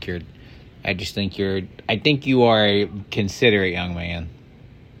 I think you are a considerate young man.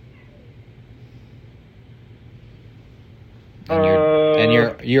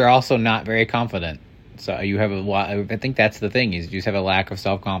 And you're also not very confident. So you have a lot. I think that's the thing, is you just have a lack of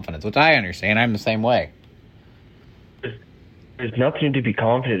self-confidence, which I understand. I'm the same way. There's nothing to be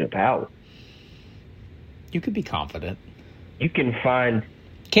confident about. You could be confident. You can find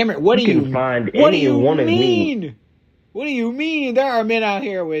Cameron. What do you mean? What do you mean? There are men out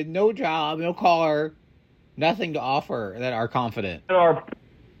here with no job, no car, nothing to offer that are confident. There are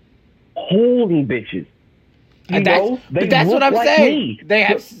holy bitches. That's what I'm saying. They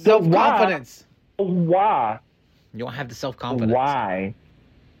have self-confidence. Why? You don't have the self-confidence. Why?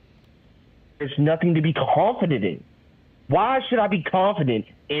 There's nothing to be confident in. Why should I be confident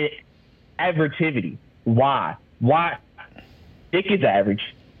in averagivity? Why? Dick is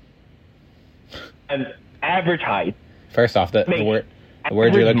average. And average height. First off, the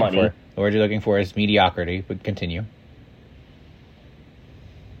word you're looking for is mediocrity. But continue.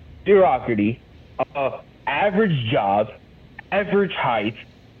 Mediocrity. Average job. Average height.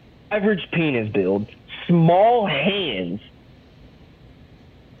 Average penis build. Small hands.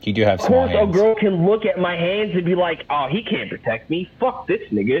 You do have small hands. Of course, a girl can look at my hands and be like, "Oh, he can't protect me. Fuck this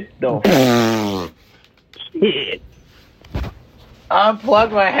nigga." No. Shit.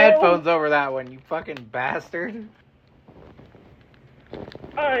 Unplug my headphones over that one, you fucking bastard.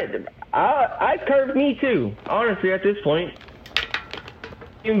 I curve me too. Honestly, at this point,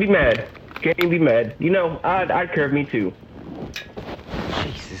 can't even be mad. You know, I'd curve me too.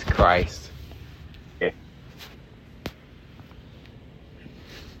 Jesus Christ. Yeah.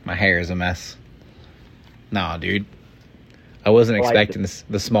 My hair is a mess. Nah, dude. I wasn't expecting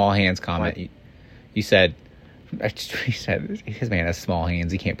the small hands comment. You said his man has small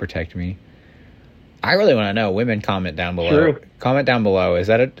hands. He can't protect me. I really want to know. Women, comment down below. True. Comment down below. Is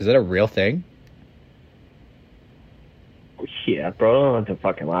that a real thing? Shit, bro. I don't want to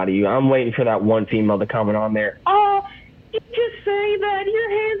fucking lie to you. I'm waiting for that one female to comment on there. You just say that your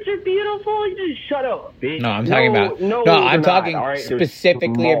hands are beautiful. You just shut up, bitch. No, I'm talking about. No, I'm talking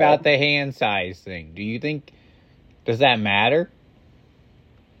specifically about the hand size thing. Do you think? Does that matter?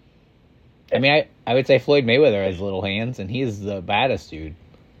 I mean, I would say Floyd Mayweather has little hands, and he's the baddest dude.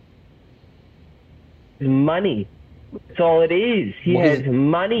 Money. That's all it is. He has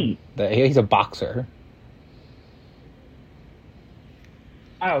money. He's a boxer.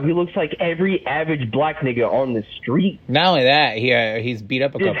 Wow, he looks like every average black nigga on the street. Not only that, he's beat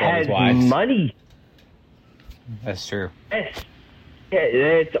up a couple of his wives. He has money. That's true. Yes.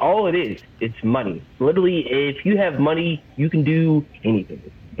 Yeah, that's all it is. It's money. Literally, if you have money, you can do anything.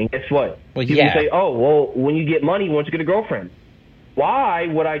 And guess what? Well, you can say, oh, well, when you get money, you want to get a girlfriend. Why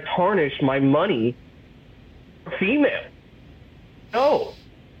would I tarnish my money for female? No.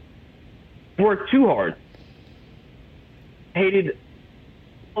 Worked too hard. Hated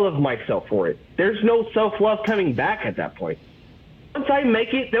all of myself for it. There's no self-love coming back at that point. Once I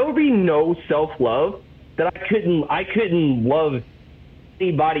make it, there will be no self-love that I couldn't love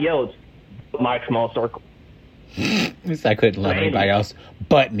anybody else but my small circle. I couldn't love anybody else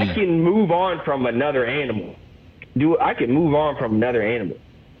but me. I can move on from another animal. I can move on from another animal.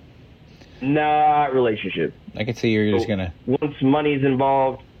 Not relationship. I can see you're just gonna. Once money's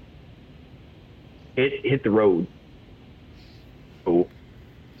involved, hit the road. Oh.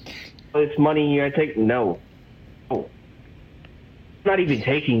 This money you're gonna take? No. I'm not even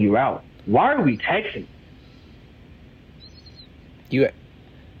taking you out. Why are we texting?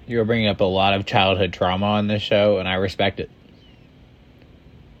 You're bringing up a lot of childhood trauma on this show, and I respect it.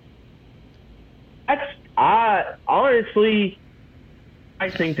 Honestly, I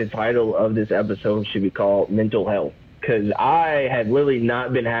think the title of this episode should be called Mental Health, because I have literally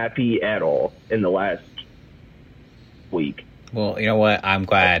not been happy at all in the last week. Well, you know what? I'm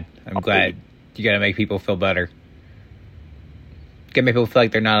glad. You got to make people feel better. You got to make people feel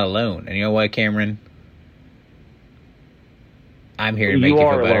like they're not alone. And you know what, Cameron? I'm here to make you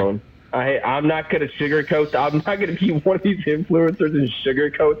feel better. Alone. I'm not gonna sugarcoat. I'm not gonna be one of these influencers and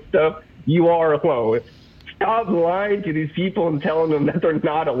sugarcoat stuff. You are alone. Stop lying to these people and telling them that they're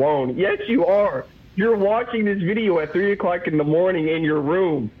not alone. Yes, you are. You're watching this video at 3 o'clock in the morning in your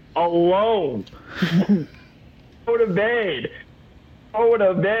room alone. Go to bed. Go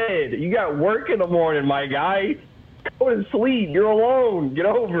to bed. You got work in the morning, my guy. Go to sleep. You're alone. Get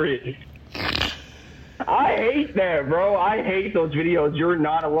over it. I hate that, bro. I hate those videos. You're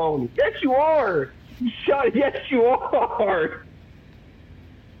not alone. Yes, you are. Yes, you are.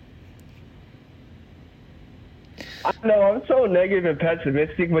 I know I'm so negative and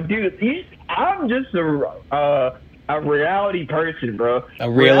pessimistic, but dude, I'm just a reality person, bro. A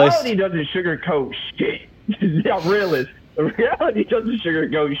realist? Reality doesn't sugarcoat shit. Yeah, realist. Reality doesn't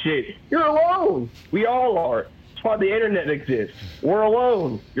sugarcoat shit. You're alone. We all are. That's why the internet exists. We're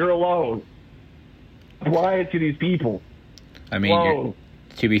alone. You're alone. Lying to these people. I mean,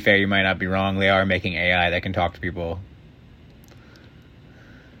 to be fair, you might not be wrong. They are making AI that can talk to people.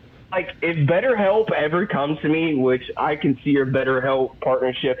 Like, if BetterHelp ever comes to me, which I can see your BetterHelp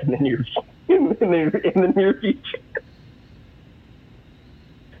partnership in the near future.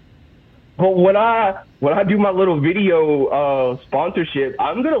 But when I do my little video sponsorship,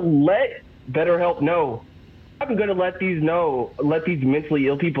 I'm gonna let BetterHelp know. I'm gonna let these mentally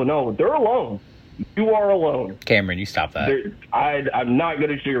ill people know they're alone. You are alone. Cameron, you stop that. I'm not going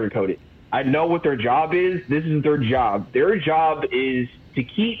to sugarcoat it. I know what their job is. This is their job. Their job is to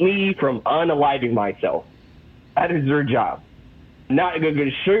keep me from unaliving myself. That is their job. I'm not going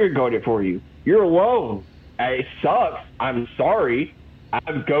to sugarcoat it for you. You're alone. It sucks. I'm sorry. I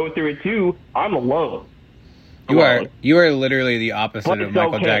go through it too. I'm alone. You are literally the opposite of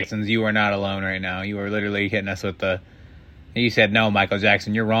Michael Jackson's. You are not alone right now. You are literally hitting us with the... You said, no, Michael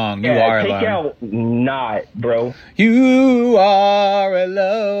Jackson, you're wrong. You are alone. Take out not, bro. You are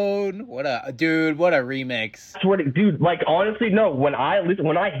alone. What a remix. Dude, like, honestly, no. When I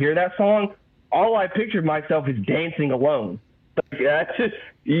hear that song, all I picture myself is dancing alone. Like, that's just,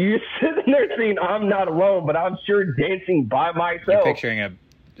 you're sitting there saying I'm not alone, but I'm sure dancing by myself. You're picturing a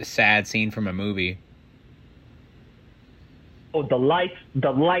sad scene from a movie. Oh, the lights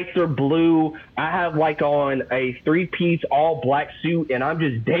are blue. I have like on a 3-piece all black suit, and I'm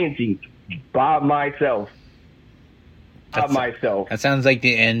just dancing by myself. That sounds like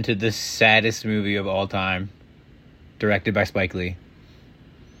the end to the saddest movie of all time, directed by Spike Lee.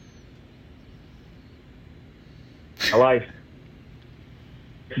 My life.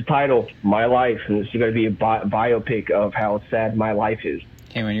 It's the title, My Life, and it's going to be a biopic of how sad my life is.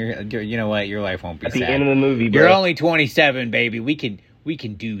 Cameron, you know what? Your life won't be at sad. the end of the movie, bro. You're only 27, baby. We can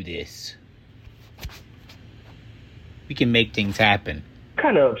do this. We can make things happen.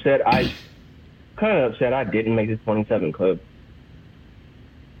 Kind of upset I didn't make the 27 club.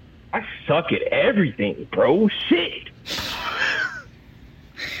 I suck at everything, bro. Shit.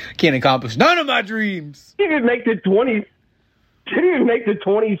 Can't accomplish none of my dreams. Didn't even make the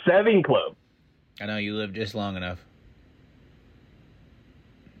 27 club. I know you lived just long enough.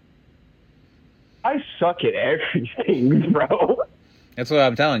 I suck at everything, bro. That's what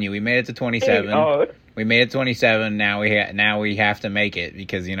I'm telling you. We made it to 27. We made it to 27. Now we have to make it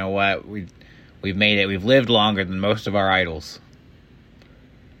because you know what? We've made it. We've lived longer than most of our idols.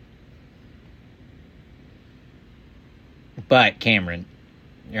 But Cameron,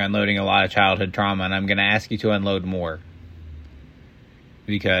 you're unloading a lot of childhood trauma, and I'm going to ask you to unload more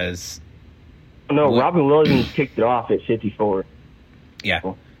because. No, Robin Williams kicked it off at 54. Yeah.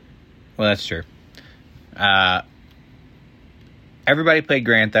 Well, that's true. Everybody played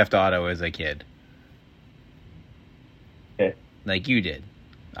Grand Theft Auto as a kid. Yeah. Like you did.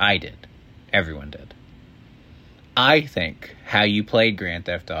 I did. Everyone did. I think how you played Grand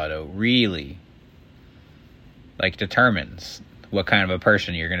Theft Auto really, determines what kind of a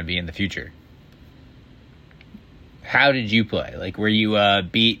person you're going to be in the future. How did you play? Were you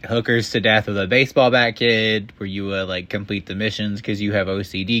beat hookers to death with a baseball bat kid? Were you complete the missions because you have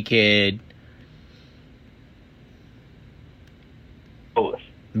OCD kid?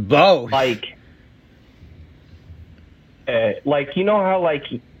 Both. You know how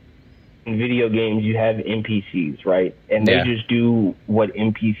in video games you have NPCs, right? And they just do what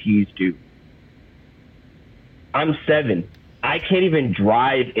NPCs do. I'm 7. I can't even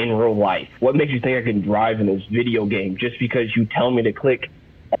drive in real life. What makes you think I can drive in this video game? Just because you tell me to click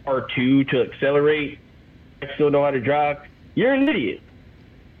R2 to accelerate, I still know how to drive? You're an idiot.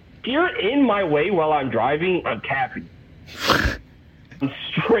 If you're in my way while I'm driving, I'm capping. I'm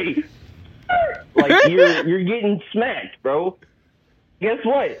straight. You're getting smacked, bro. Guess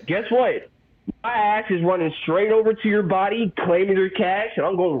what? My ass is running straight over to your body, claiming your cash, and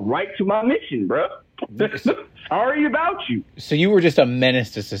I'm going right to my mission, bro. Sorry about you. So you were just a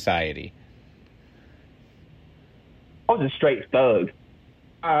menace to society. I was a straight thug.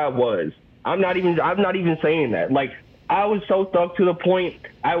 I was. I'm not even saying that. Like, I was so thug to the point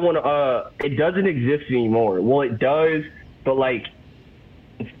I want to. It doesn't exist anymore. Well, it does, but like,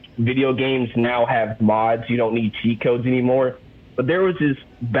 video games now have mods. You don't need cheat codes anymore. But there was this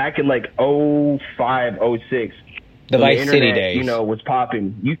back in like 05, 06. The Vice internet, City days. You know, was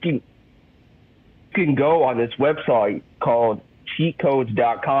popping. You can go on this website called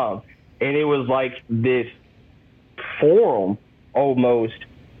cheatcodes.com, and it was like this forum almost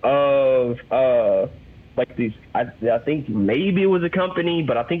of like these. I think maybe it was a company,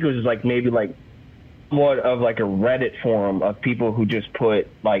 but I think it was like maybe like somewhat of like a Reddit forum of people who just put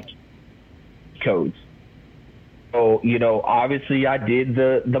like codes. So, you know, obviously I did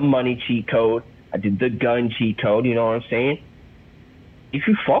the money cheat code. I did the gun cheat code, you know what I'm saying? If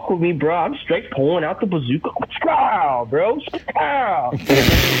you fuck with me, bro, I'm straight pulling out the bazooka. Wow, bro. Wow.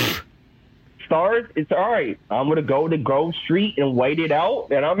 Stars, it's all right. I'm going to go to Grove Street and wait it out,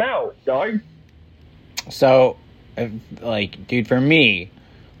 and I'm out, dog. So, like, dude, for me,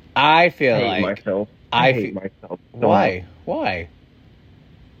 I feel I like... myself. I hate myself. Why? Why?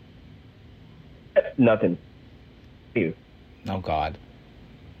 Nothing. You. Oh, God.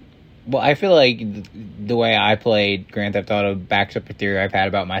 Well, I feel like the way I played Grand Theft Auto backs up a theory I've had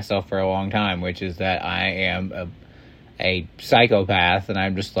about myself for a long time, which is that I am a psychopath, and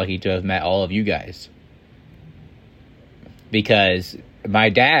I'm just lucky to have met all of you guys. Because my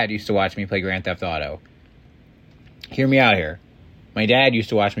dad used to watch me play Grand Theft Auto. Hear me out here. My dad used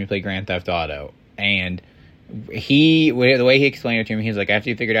to watch me play Grand Theft Auto, and the way he explained it to me, he was like, after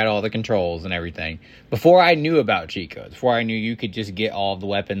you figured out all the controls and everything, before I knew about cheat codes, before I knew you could just get all the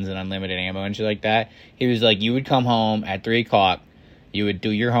weapons and unlimited ammo and shit like that, he was like, you would come home at 3 o'clock, you would do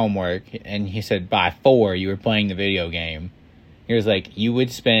your homework, and he said by 4 you were playing the video game. He was like, you would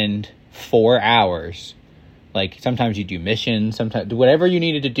spend 4 hours, like sometimes you do missions, sometimes whatever you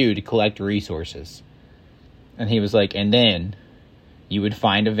needed to do to collect resources. And he was like, and then you would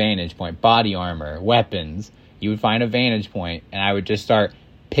find a vantage point, body armor, weapons. You would find a vantage point, and I would just start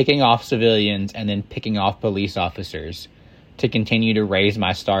picking off civilians and then picking off police officers to continue to raise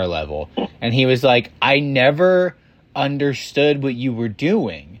my star level. And he was like, I never understood what you were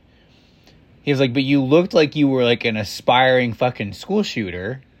doing. He was like, but you looked like you were like an aspiring fucking school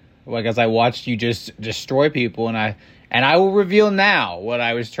shooter. Like, as I watched you just destroy people, and I will reveal now what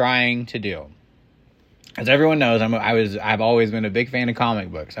I was trying to do. As everyone knows, I've always been a big fan of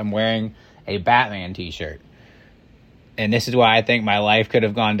comic books. I'm wearing a Batman t-shirt. And this is why I think my life could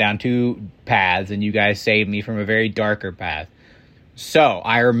have gone down 2 paths, and you guys saved me from a very darker path. So,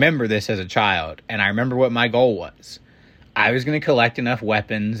 I remember this as a child, and I remember what my goal was. I was going to collect enough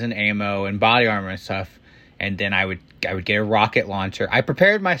weapons and ammo and body armor and stuff, and then I would get a rocket launcher. I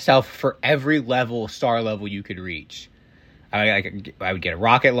prepared myself for every star level you could reach. I would get a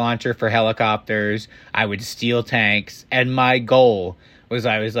rocket launcher for helicopters. I would steal tanks, and my goal was,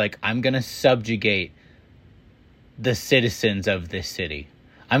 I was like, I'm going to subjugate the citizens of this city.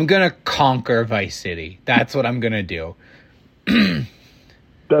 I'm going to conquer Vice City. That's what I'm going to do.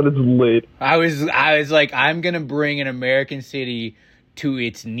 That is lit. I was like, I'm going to bring an American city to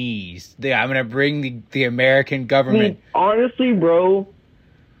its knees. I'm going to bring the American government. I mean, honestly, bro,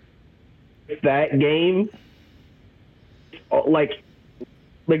 that game, like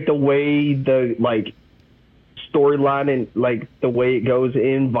the way the like storyline and like the way it goes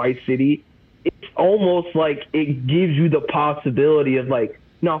in Vice City, it's almost like it gives you the possibility of like,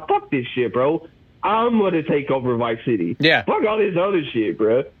 no, fuck this shit, bro. I'm gonna take over Vice City. Yeah. Fuck all this other shit,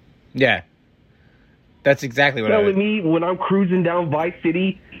 bro. Yeah. That's exactly what I was. Telling me when I'm cruising down Vice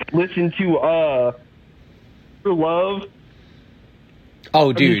City, listen to Love. Oh,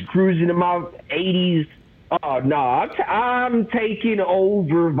 I'm dude. just cruising in my 80s. Oh, no, I'm taking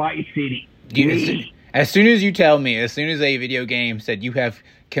over Vice City. Dude, as soon as you tell me, as soon as a video game said you have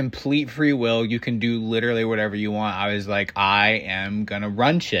complete free will, you can do literally whatever you want, I was like, I am gonna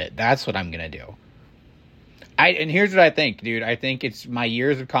run shit. That's what I'm gonna do. And here's what I think, dude. I think it's my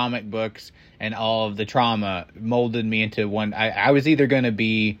years of comic books and all of the trauma molded me into one. I was either gonna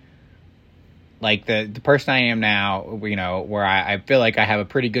be like the person I am now, you know, where I feel like I have a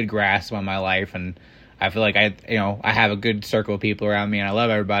pretty good grasp on my life, and I feel like I have a good circle of people around me and I love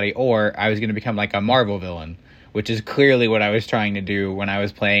everybody, or I was going to become like a Marvel villain, which is clearly what I was trying to do when I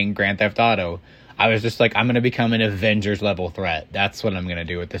was playing Grand Theft Auto. I was just like, I'm going to become an Avengers level threat. That's what I'm going to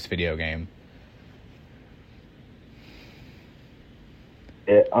do with this video game.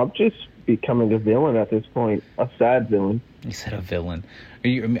 I'm just becoming a villain at this point, a sad villain. You said a villain. Are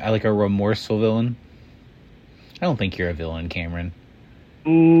you like a remorseful villain? I don't think you're a villain, Cameron.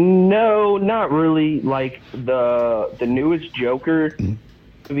 No, not really. Like the newest Joker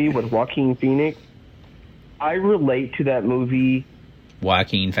movie with Joaquin Phoenix, I relate to that movie.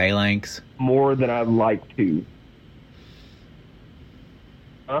 Joaquin Phalanx? More than I'd like to.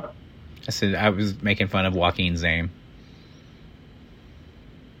 Huh? I said I was making fun of Joaquin's name.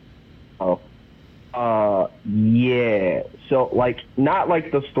 Oh. Yeah. So, like, not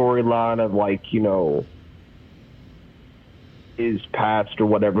like the storyline of, like, you know, his past or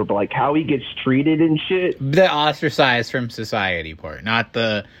whatever, but, like, how he gets treated and shit. The ostracized from society part. Not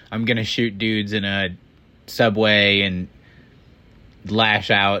the, I'm gonna shoot dudes in a subway and lash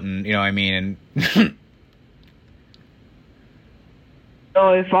out and, you know what I mean, and...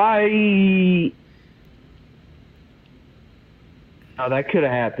 So if I... Oh, that could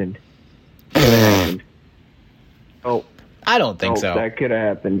have happened. Oh, I don't think so. That could have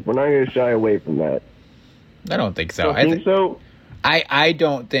happened. We're not going to shy away from that. I don't think so. I think so. I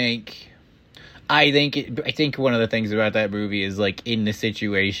don't think. I think one of the things about that movie is, like, in the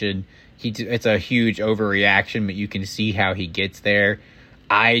situation, it's a huge overreaction, but you can see how he gets there.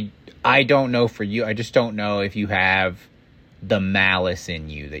 I don't know for you. I just don't know if you have the malice in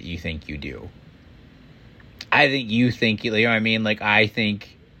you that you think you do. I think you think, you know what I mean? Like, I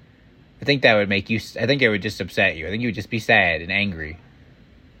think that would make you, I think it would just upset you. I think you would just be sad and angry.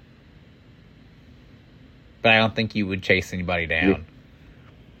 But I don't think you would chase anybody down. Yeah.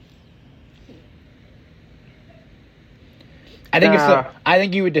 I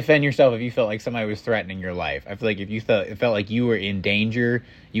think you would defend yourself if you felt like somebody was threatening your life. I feel like if you felt like you were in danger,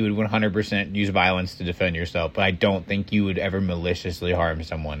 you would 100% use violence to defend yourself. But I don't think you would ever maliciously harm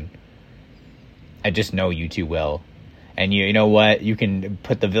someone. I just know you too well. And you know what? You can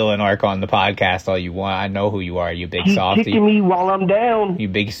put the villain arc on the podcast all you want. I know who you are, you big softy. Keep kicking me while I'm down. You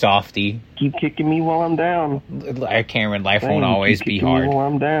big softy. Keep kicking me while I'm down. Cameron, life won't always be hard. Me while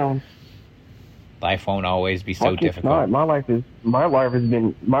I'm down. Life won't always be so difficult. Not. My life has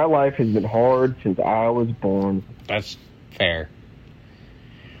been hard since I was born. That's fair.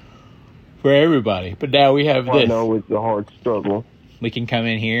 For everybody. But now we have this. I know it's a hard struggle. We can come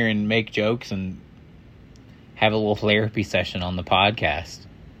in here and make jokes and have a little therapy session on the podcast.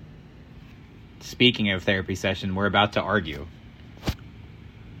 Speaking of therapy session, we're about to argue.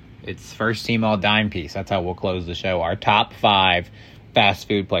 It's first team all dime piece. That's how we'll close the show. Our top 5 fast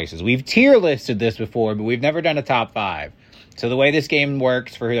food places. We've tier listed this before, but we've never done a top 5. So the way this game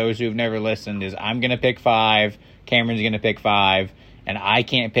works, for those who've never listened, is I'm going to pick 5, Cameron's going to pick 5, and I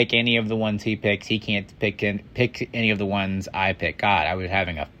can't pick any of the ones he picks. He can't pick any of the ones I pick. God, I was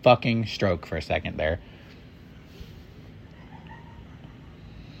having a fucking stroke for a second there.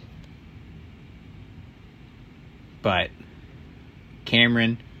 But,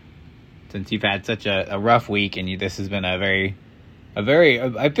 Cameron, since you've had such a rough week, and this has been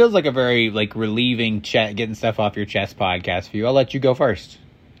it feels like a very, like, relieving getting stuff off your chest podcast for you. I'll let you go first.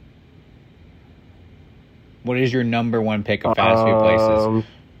 What is your number 1 pick of fast food places?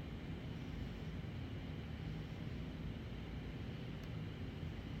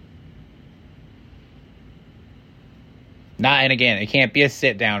 And again, it can't be a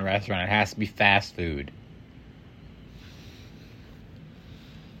sit-down restaurant. It has to be fast food.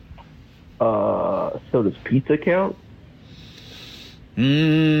 So does pizza count?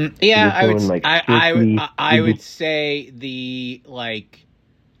 Yeah, I would say the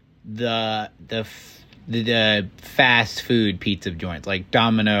fast food pizza joints like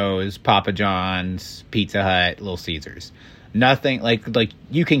Domino's, Papa John's, Pizza Hut, Little Caesars. Nothing like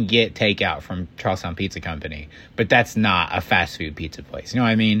you can get takeout from Charlestown Pizza Company, but that's not a fast food pizza place. You know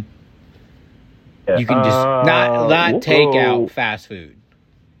what I mean? Yeah. You can just not take out fast food.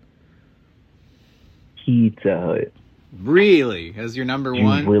 Pizza Hut. Really? As your number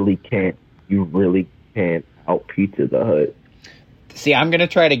 1? You really can't out Pizza the Hut. See, I'm going to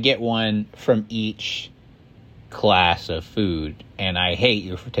try to get one from each class of food, and I hate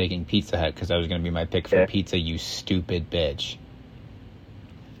you for taking Pizza Hut because that was going to be my pick for pizza, you stupid bitch.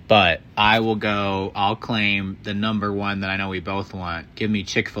 But I'll claim the number 1 that I know we both want. Give me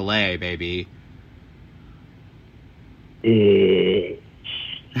Chick-fil-A, baby.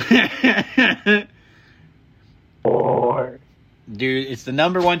 Dude, it's the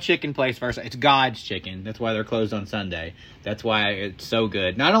number 1 chicken place first. It's God's chicken. That's why they're closed on Sunday. That's why it's so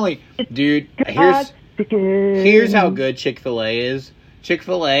good. Not only, dude, here's how good Chick-fil-A is.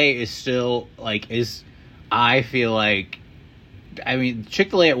 Chick-fil-A is still, I feel like,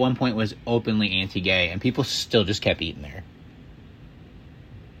 Chick-fil-A at one point was openly anti-gay, and people still just kept eating there.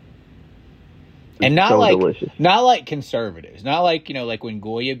 And not so like delicious. not like conservatives. Not like, like when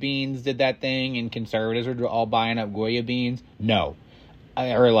Goya beans did that thing and conservatives were all buying up Goya beans. No.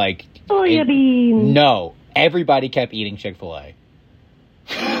 Or like Goya beans. No. Everybody kept eating Chick-fil-A.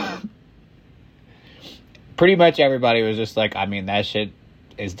 Pretty much everybody was just like, I mean, that shit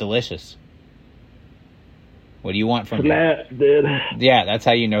is delicious. What do you want from me? Dude. Yeah, that's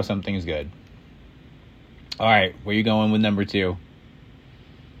how you know something's good. All right, where you going with number 2?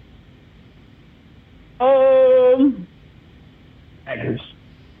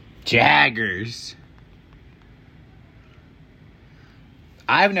 Jaggers.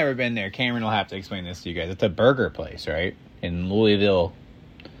 I've never been there. Cameron will have to explain this to you guys. It's a burger place, right? In Louisville,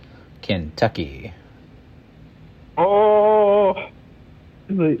 Kentucky. Oh,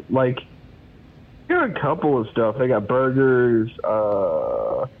 like, got a couple of stuff. They got burgers.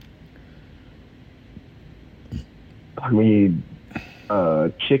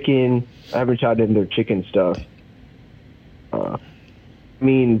 Chicken. I haven't tried in their chicken stuff.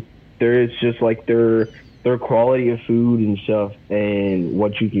 There is just like their quality of food and stuff, and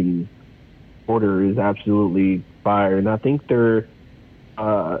what you can order is absolutely fire. And I think their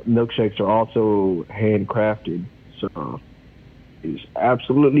milkshakes are also handcrafted, so it's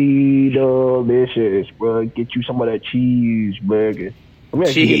absolutely delicious. Bro, get you some of that cheeseburger. I'm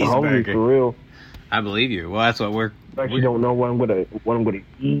actually getting hungry for real. I believe you. Well, that's what I actually don't know what I'm gonna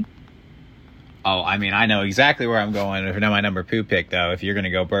eat. Oh, I mean, I know exactly where I'm going. If you know my number 2 pick, though, if you're going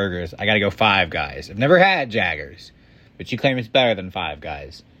to go burgers, I got to go Five Guys. I've never had Jaggers, but you claim it's better than Five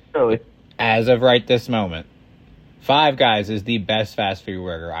Guys. Really? As of right this moment, Five Guys is the best fast food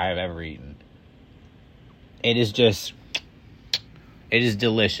burger I have ever eaten. It is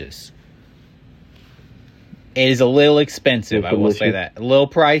delicious. It is a little expensive, I will say that. A little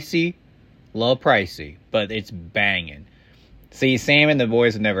pricey, but it's banging. See, Sam and the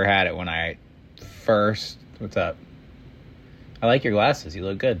boys have never had it when I first... What's up? I like your glasses. You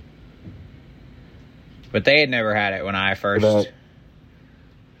look good. But they had never had it when I first...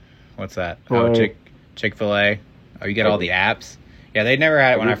 What's that? Oh, Chick-fil-A. Oh, you get all the apps? Yeah, they'd never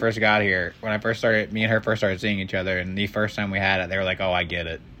had it when I first got here. When me and her first started seeing each other, and the first time we had it, they were like, oh, I get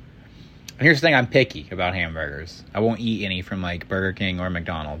it. And here's the thing, I'm picky about hamburgers. I won't eat any from, like, Burger King or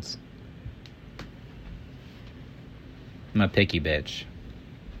McDonald's. I'm a picky bitch.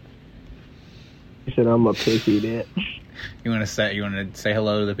 You said I'm a picky bitch. You want to say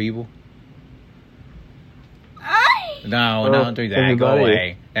hello to the people? Hi. No, don't do that. Everybody. Go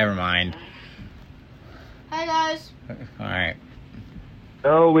away. Never mind. Hi guys. All right.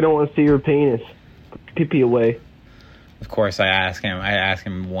 No, we don't want to see your penis. Pee away. Of course, I asked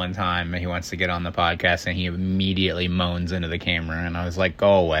him one time, and he wants to get on the podcast, and he immediately moans into the camera, and I was like,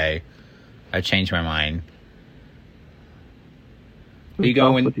 "Go away." I changed my mind. Where you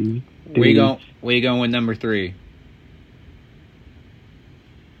going with number 3?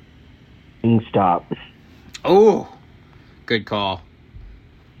 Wingstop. Oh, good call.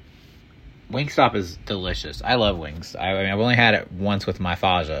 Wingstop is delicious. I love wings. I've only had it once with my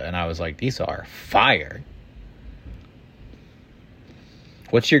Faja, and I was like, these are fire.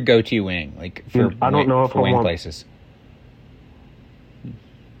 What's your go-to wing? Like for I don't know if for I wing want... places.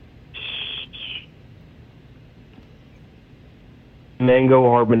 Mango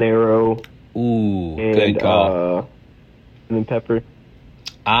habanero. Ooh, good call. Lemon pepper.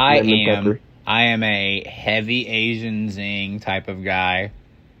 I am a heavy Asian zing type of guy.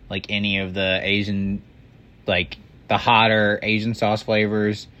 Like any of the Asian, like the hotter Asian sauce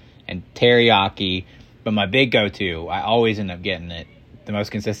flavors and teriyaki. But my big go-to, I always end up getting it. The most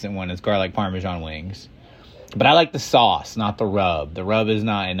consistent one is garlic parmesan wings. But I like the sauce, not the rub. The rub is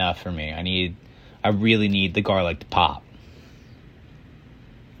not enough for me. I really need the garlic to pop.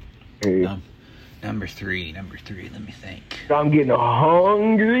 Number three. Let me think. I'm getting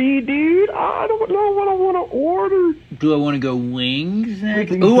hungry, dude. I don't know what I want to order. Do I want to go wings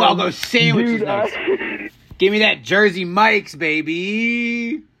next? Ooh, I'll go sandwiches next. Give me that Jersey Mike's,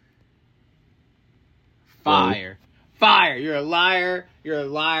 baby. Fire. You're a liar. You're a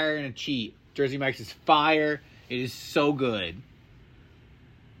liar and a cheat. Jersey Mike's is fire. It is so good.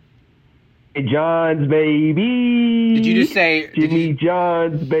 Jimmy John's, baby. Did you just say... Jimmy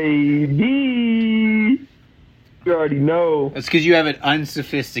John's, baby. You already know. That's because you have an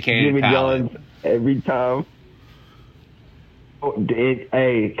unsophisticated Jimmy palate. John's every time.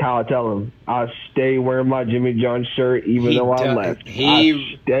 Hey, Kyle, tell him. I stay wearing my Jimmy John's shirt even though I left. He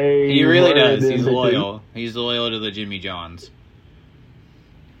really does. He's loyal. He's loyal to the Jimmy John's.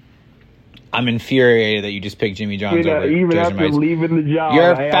 I'm infuriated that you just picked Jimmy John's over even Jersey after Mike's. leaving the job.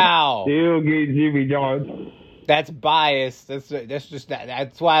 You're foul. Still get Jimmy John's. That's biased.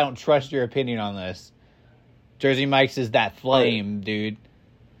 That's why I don't trust your opinion on this. Jersey Mike's is that flame, dude.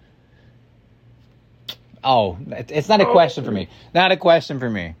 Oh, it's not a question for me. Not a question for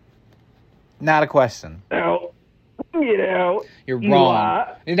me. Not a question. Out. Get out. You're You wrong.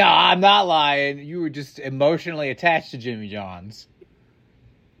 lie. No, I'm not lying. You were just emotionally attached to Jimmy John's.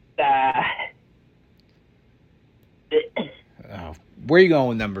 Oh, where are you going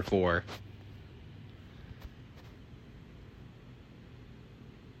with number 4?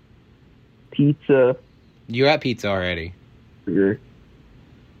 Pizza. You got pizza already. Burger.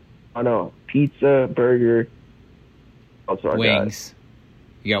 Oh no. Pizza, burger. Also, Wings.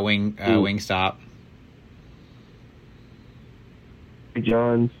 You got Wingstop.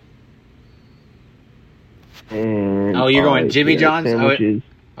 John's. And Oh, you're going Jimmy John's? Sandwiches.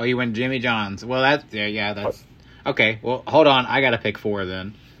 Oh, you went Jimmy John's. Well, that's... Okay, well, hold on. I got to pick 4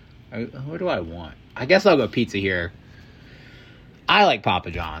 then. What do I want? I guess I'll go pizza here. I like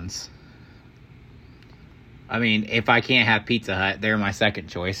Papa John's. I mean, if I can't have Pizza Hut, they're my second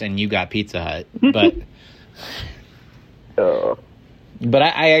choice, and you got Pizza Hut. But but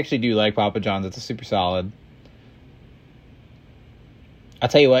I actually do like Papa John's. It's a super solid. I'll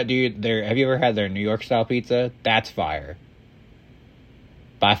tell you what, dude. Have you ever had their New York style pizza? That's fire.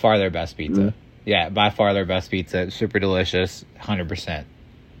 By far their best pizza. Mm-hmm. Yeah, by far their best pizza. Super delicious. 100%. I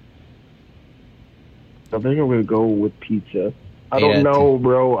think I'm going to go with pizza. I don't know,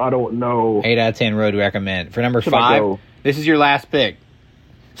 bro. I don't know. 8 out of 10 road recommend. For number 5, this is your last pick.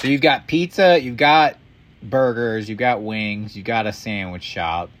 So you've got pizza, you've got burgers, you've got wings, you've got a sandwich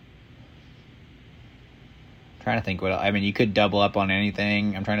shop. I'm trying to think what else. I mean, you could double up on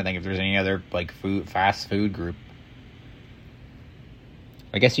anything. I'm trying to think if there's any other like fast food group.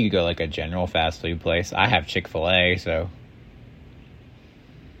 I guess you could go like a general fast food place. I have Chick-fil-A, so.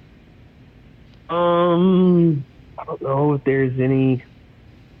 I don't know if there's any.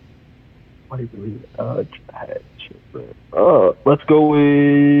 What is it? Let's go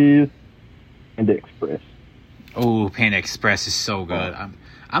with Panda Express. Oh, Panda Express is so good.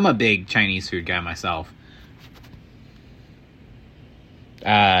 I'm a big Chinese food guy myself.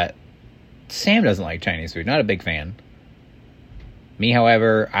 Sam doesn't like Chinese food. Not a big fan. Me,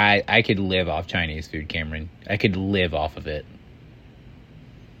 however, I could live off Chinese food, Cameron. I could live off of it.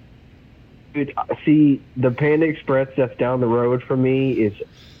 Dude, see, the Panda Express that's down the road from me is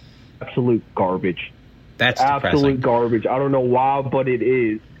absolute garbage. That's absolute depressing. Garbage. I don't know why, but it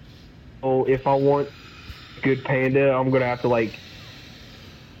is. So if I want good Panda, I'm going to have to, like,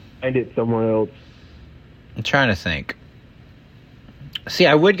 find it somewhere else. I'm trying to think. See,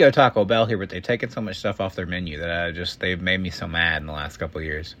 I would go Taco Bell here, but they've taken so much stuff off their menu that they've made me so mad in the last couple of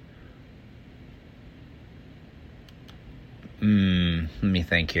years. Let me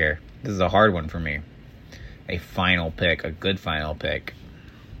think here. This is a hard one for me. A final pick, a good final pick.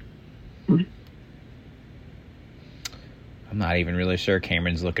 I'm not even really sure.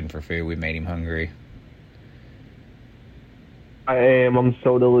 Cameron's looking for food. We made him hungry. I am. I'm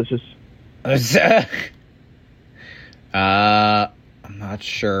so delicious. I'm not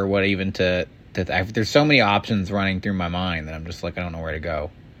sure what even to there's so many options running through my mind that I'm just like, I don't know where to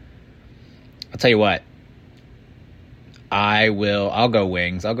go. I'll tell you what. I'll go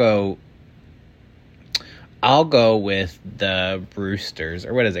wings. I'll go with the Roosters,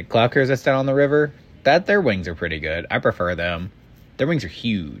 or what is it, Cluckers that's down on the river. Their wings are pretty good. I prefer them. Their wings are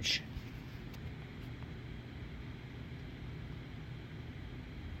huge.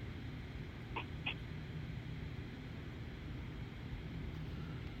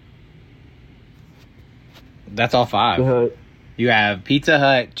 That's all 5. You have Pizza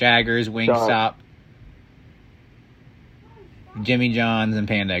Hut, Jaggers, Wingstop, Jimmy John's, and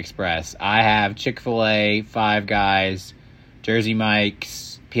Panda Express. I have Chick-fil-A, Five Guys, Jersey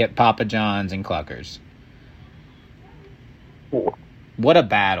Mike's, Papa John's, and Cluckers. What a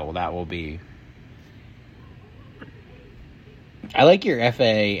battle that will be. I like your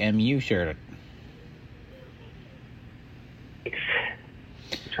FAMU shirt.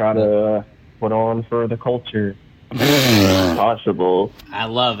 Try to put on for the culture. Possible. I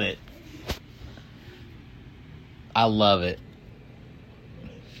love it. I love it.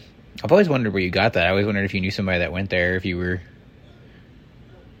 I've always wondered where you got that. I always wondered if you knew somebody that went there, if you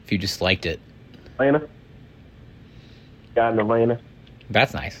just liked it. Atlanta. Got in Atlanta.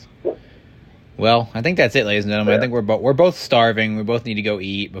 That's nice. Well, I think that's it, ladies and gentlemen. Yeah. I think we're both starving. We both need to go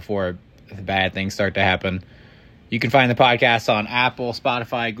eat before bad things start to happen. You can find the podcast on Apple,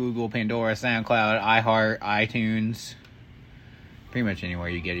 Spotify, Google, Pandora, SoundCloud, iHeart, iTunes, pretty much anywhere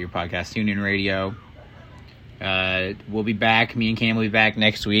you get your podcast. TuneIn Radio. We'll be back. Me and Cam will be back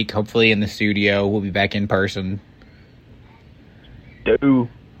next week. Hopefully in the studio. We'll be back in person.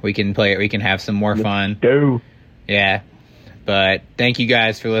 We can play it. We can have some more fun. Yeah. But thank you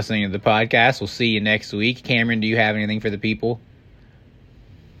guys for listening to the podcast. We'll see you next week. Cameron, do you have anything for the people?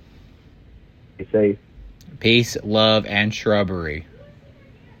 Be safe. Peace, love, and shrubbery.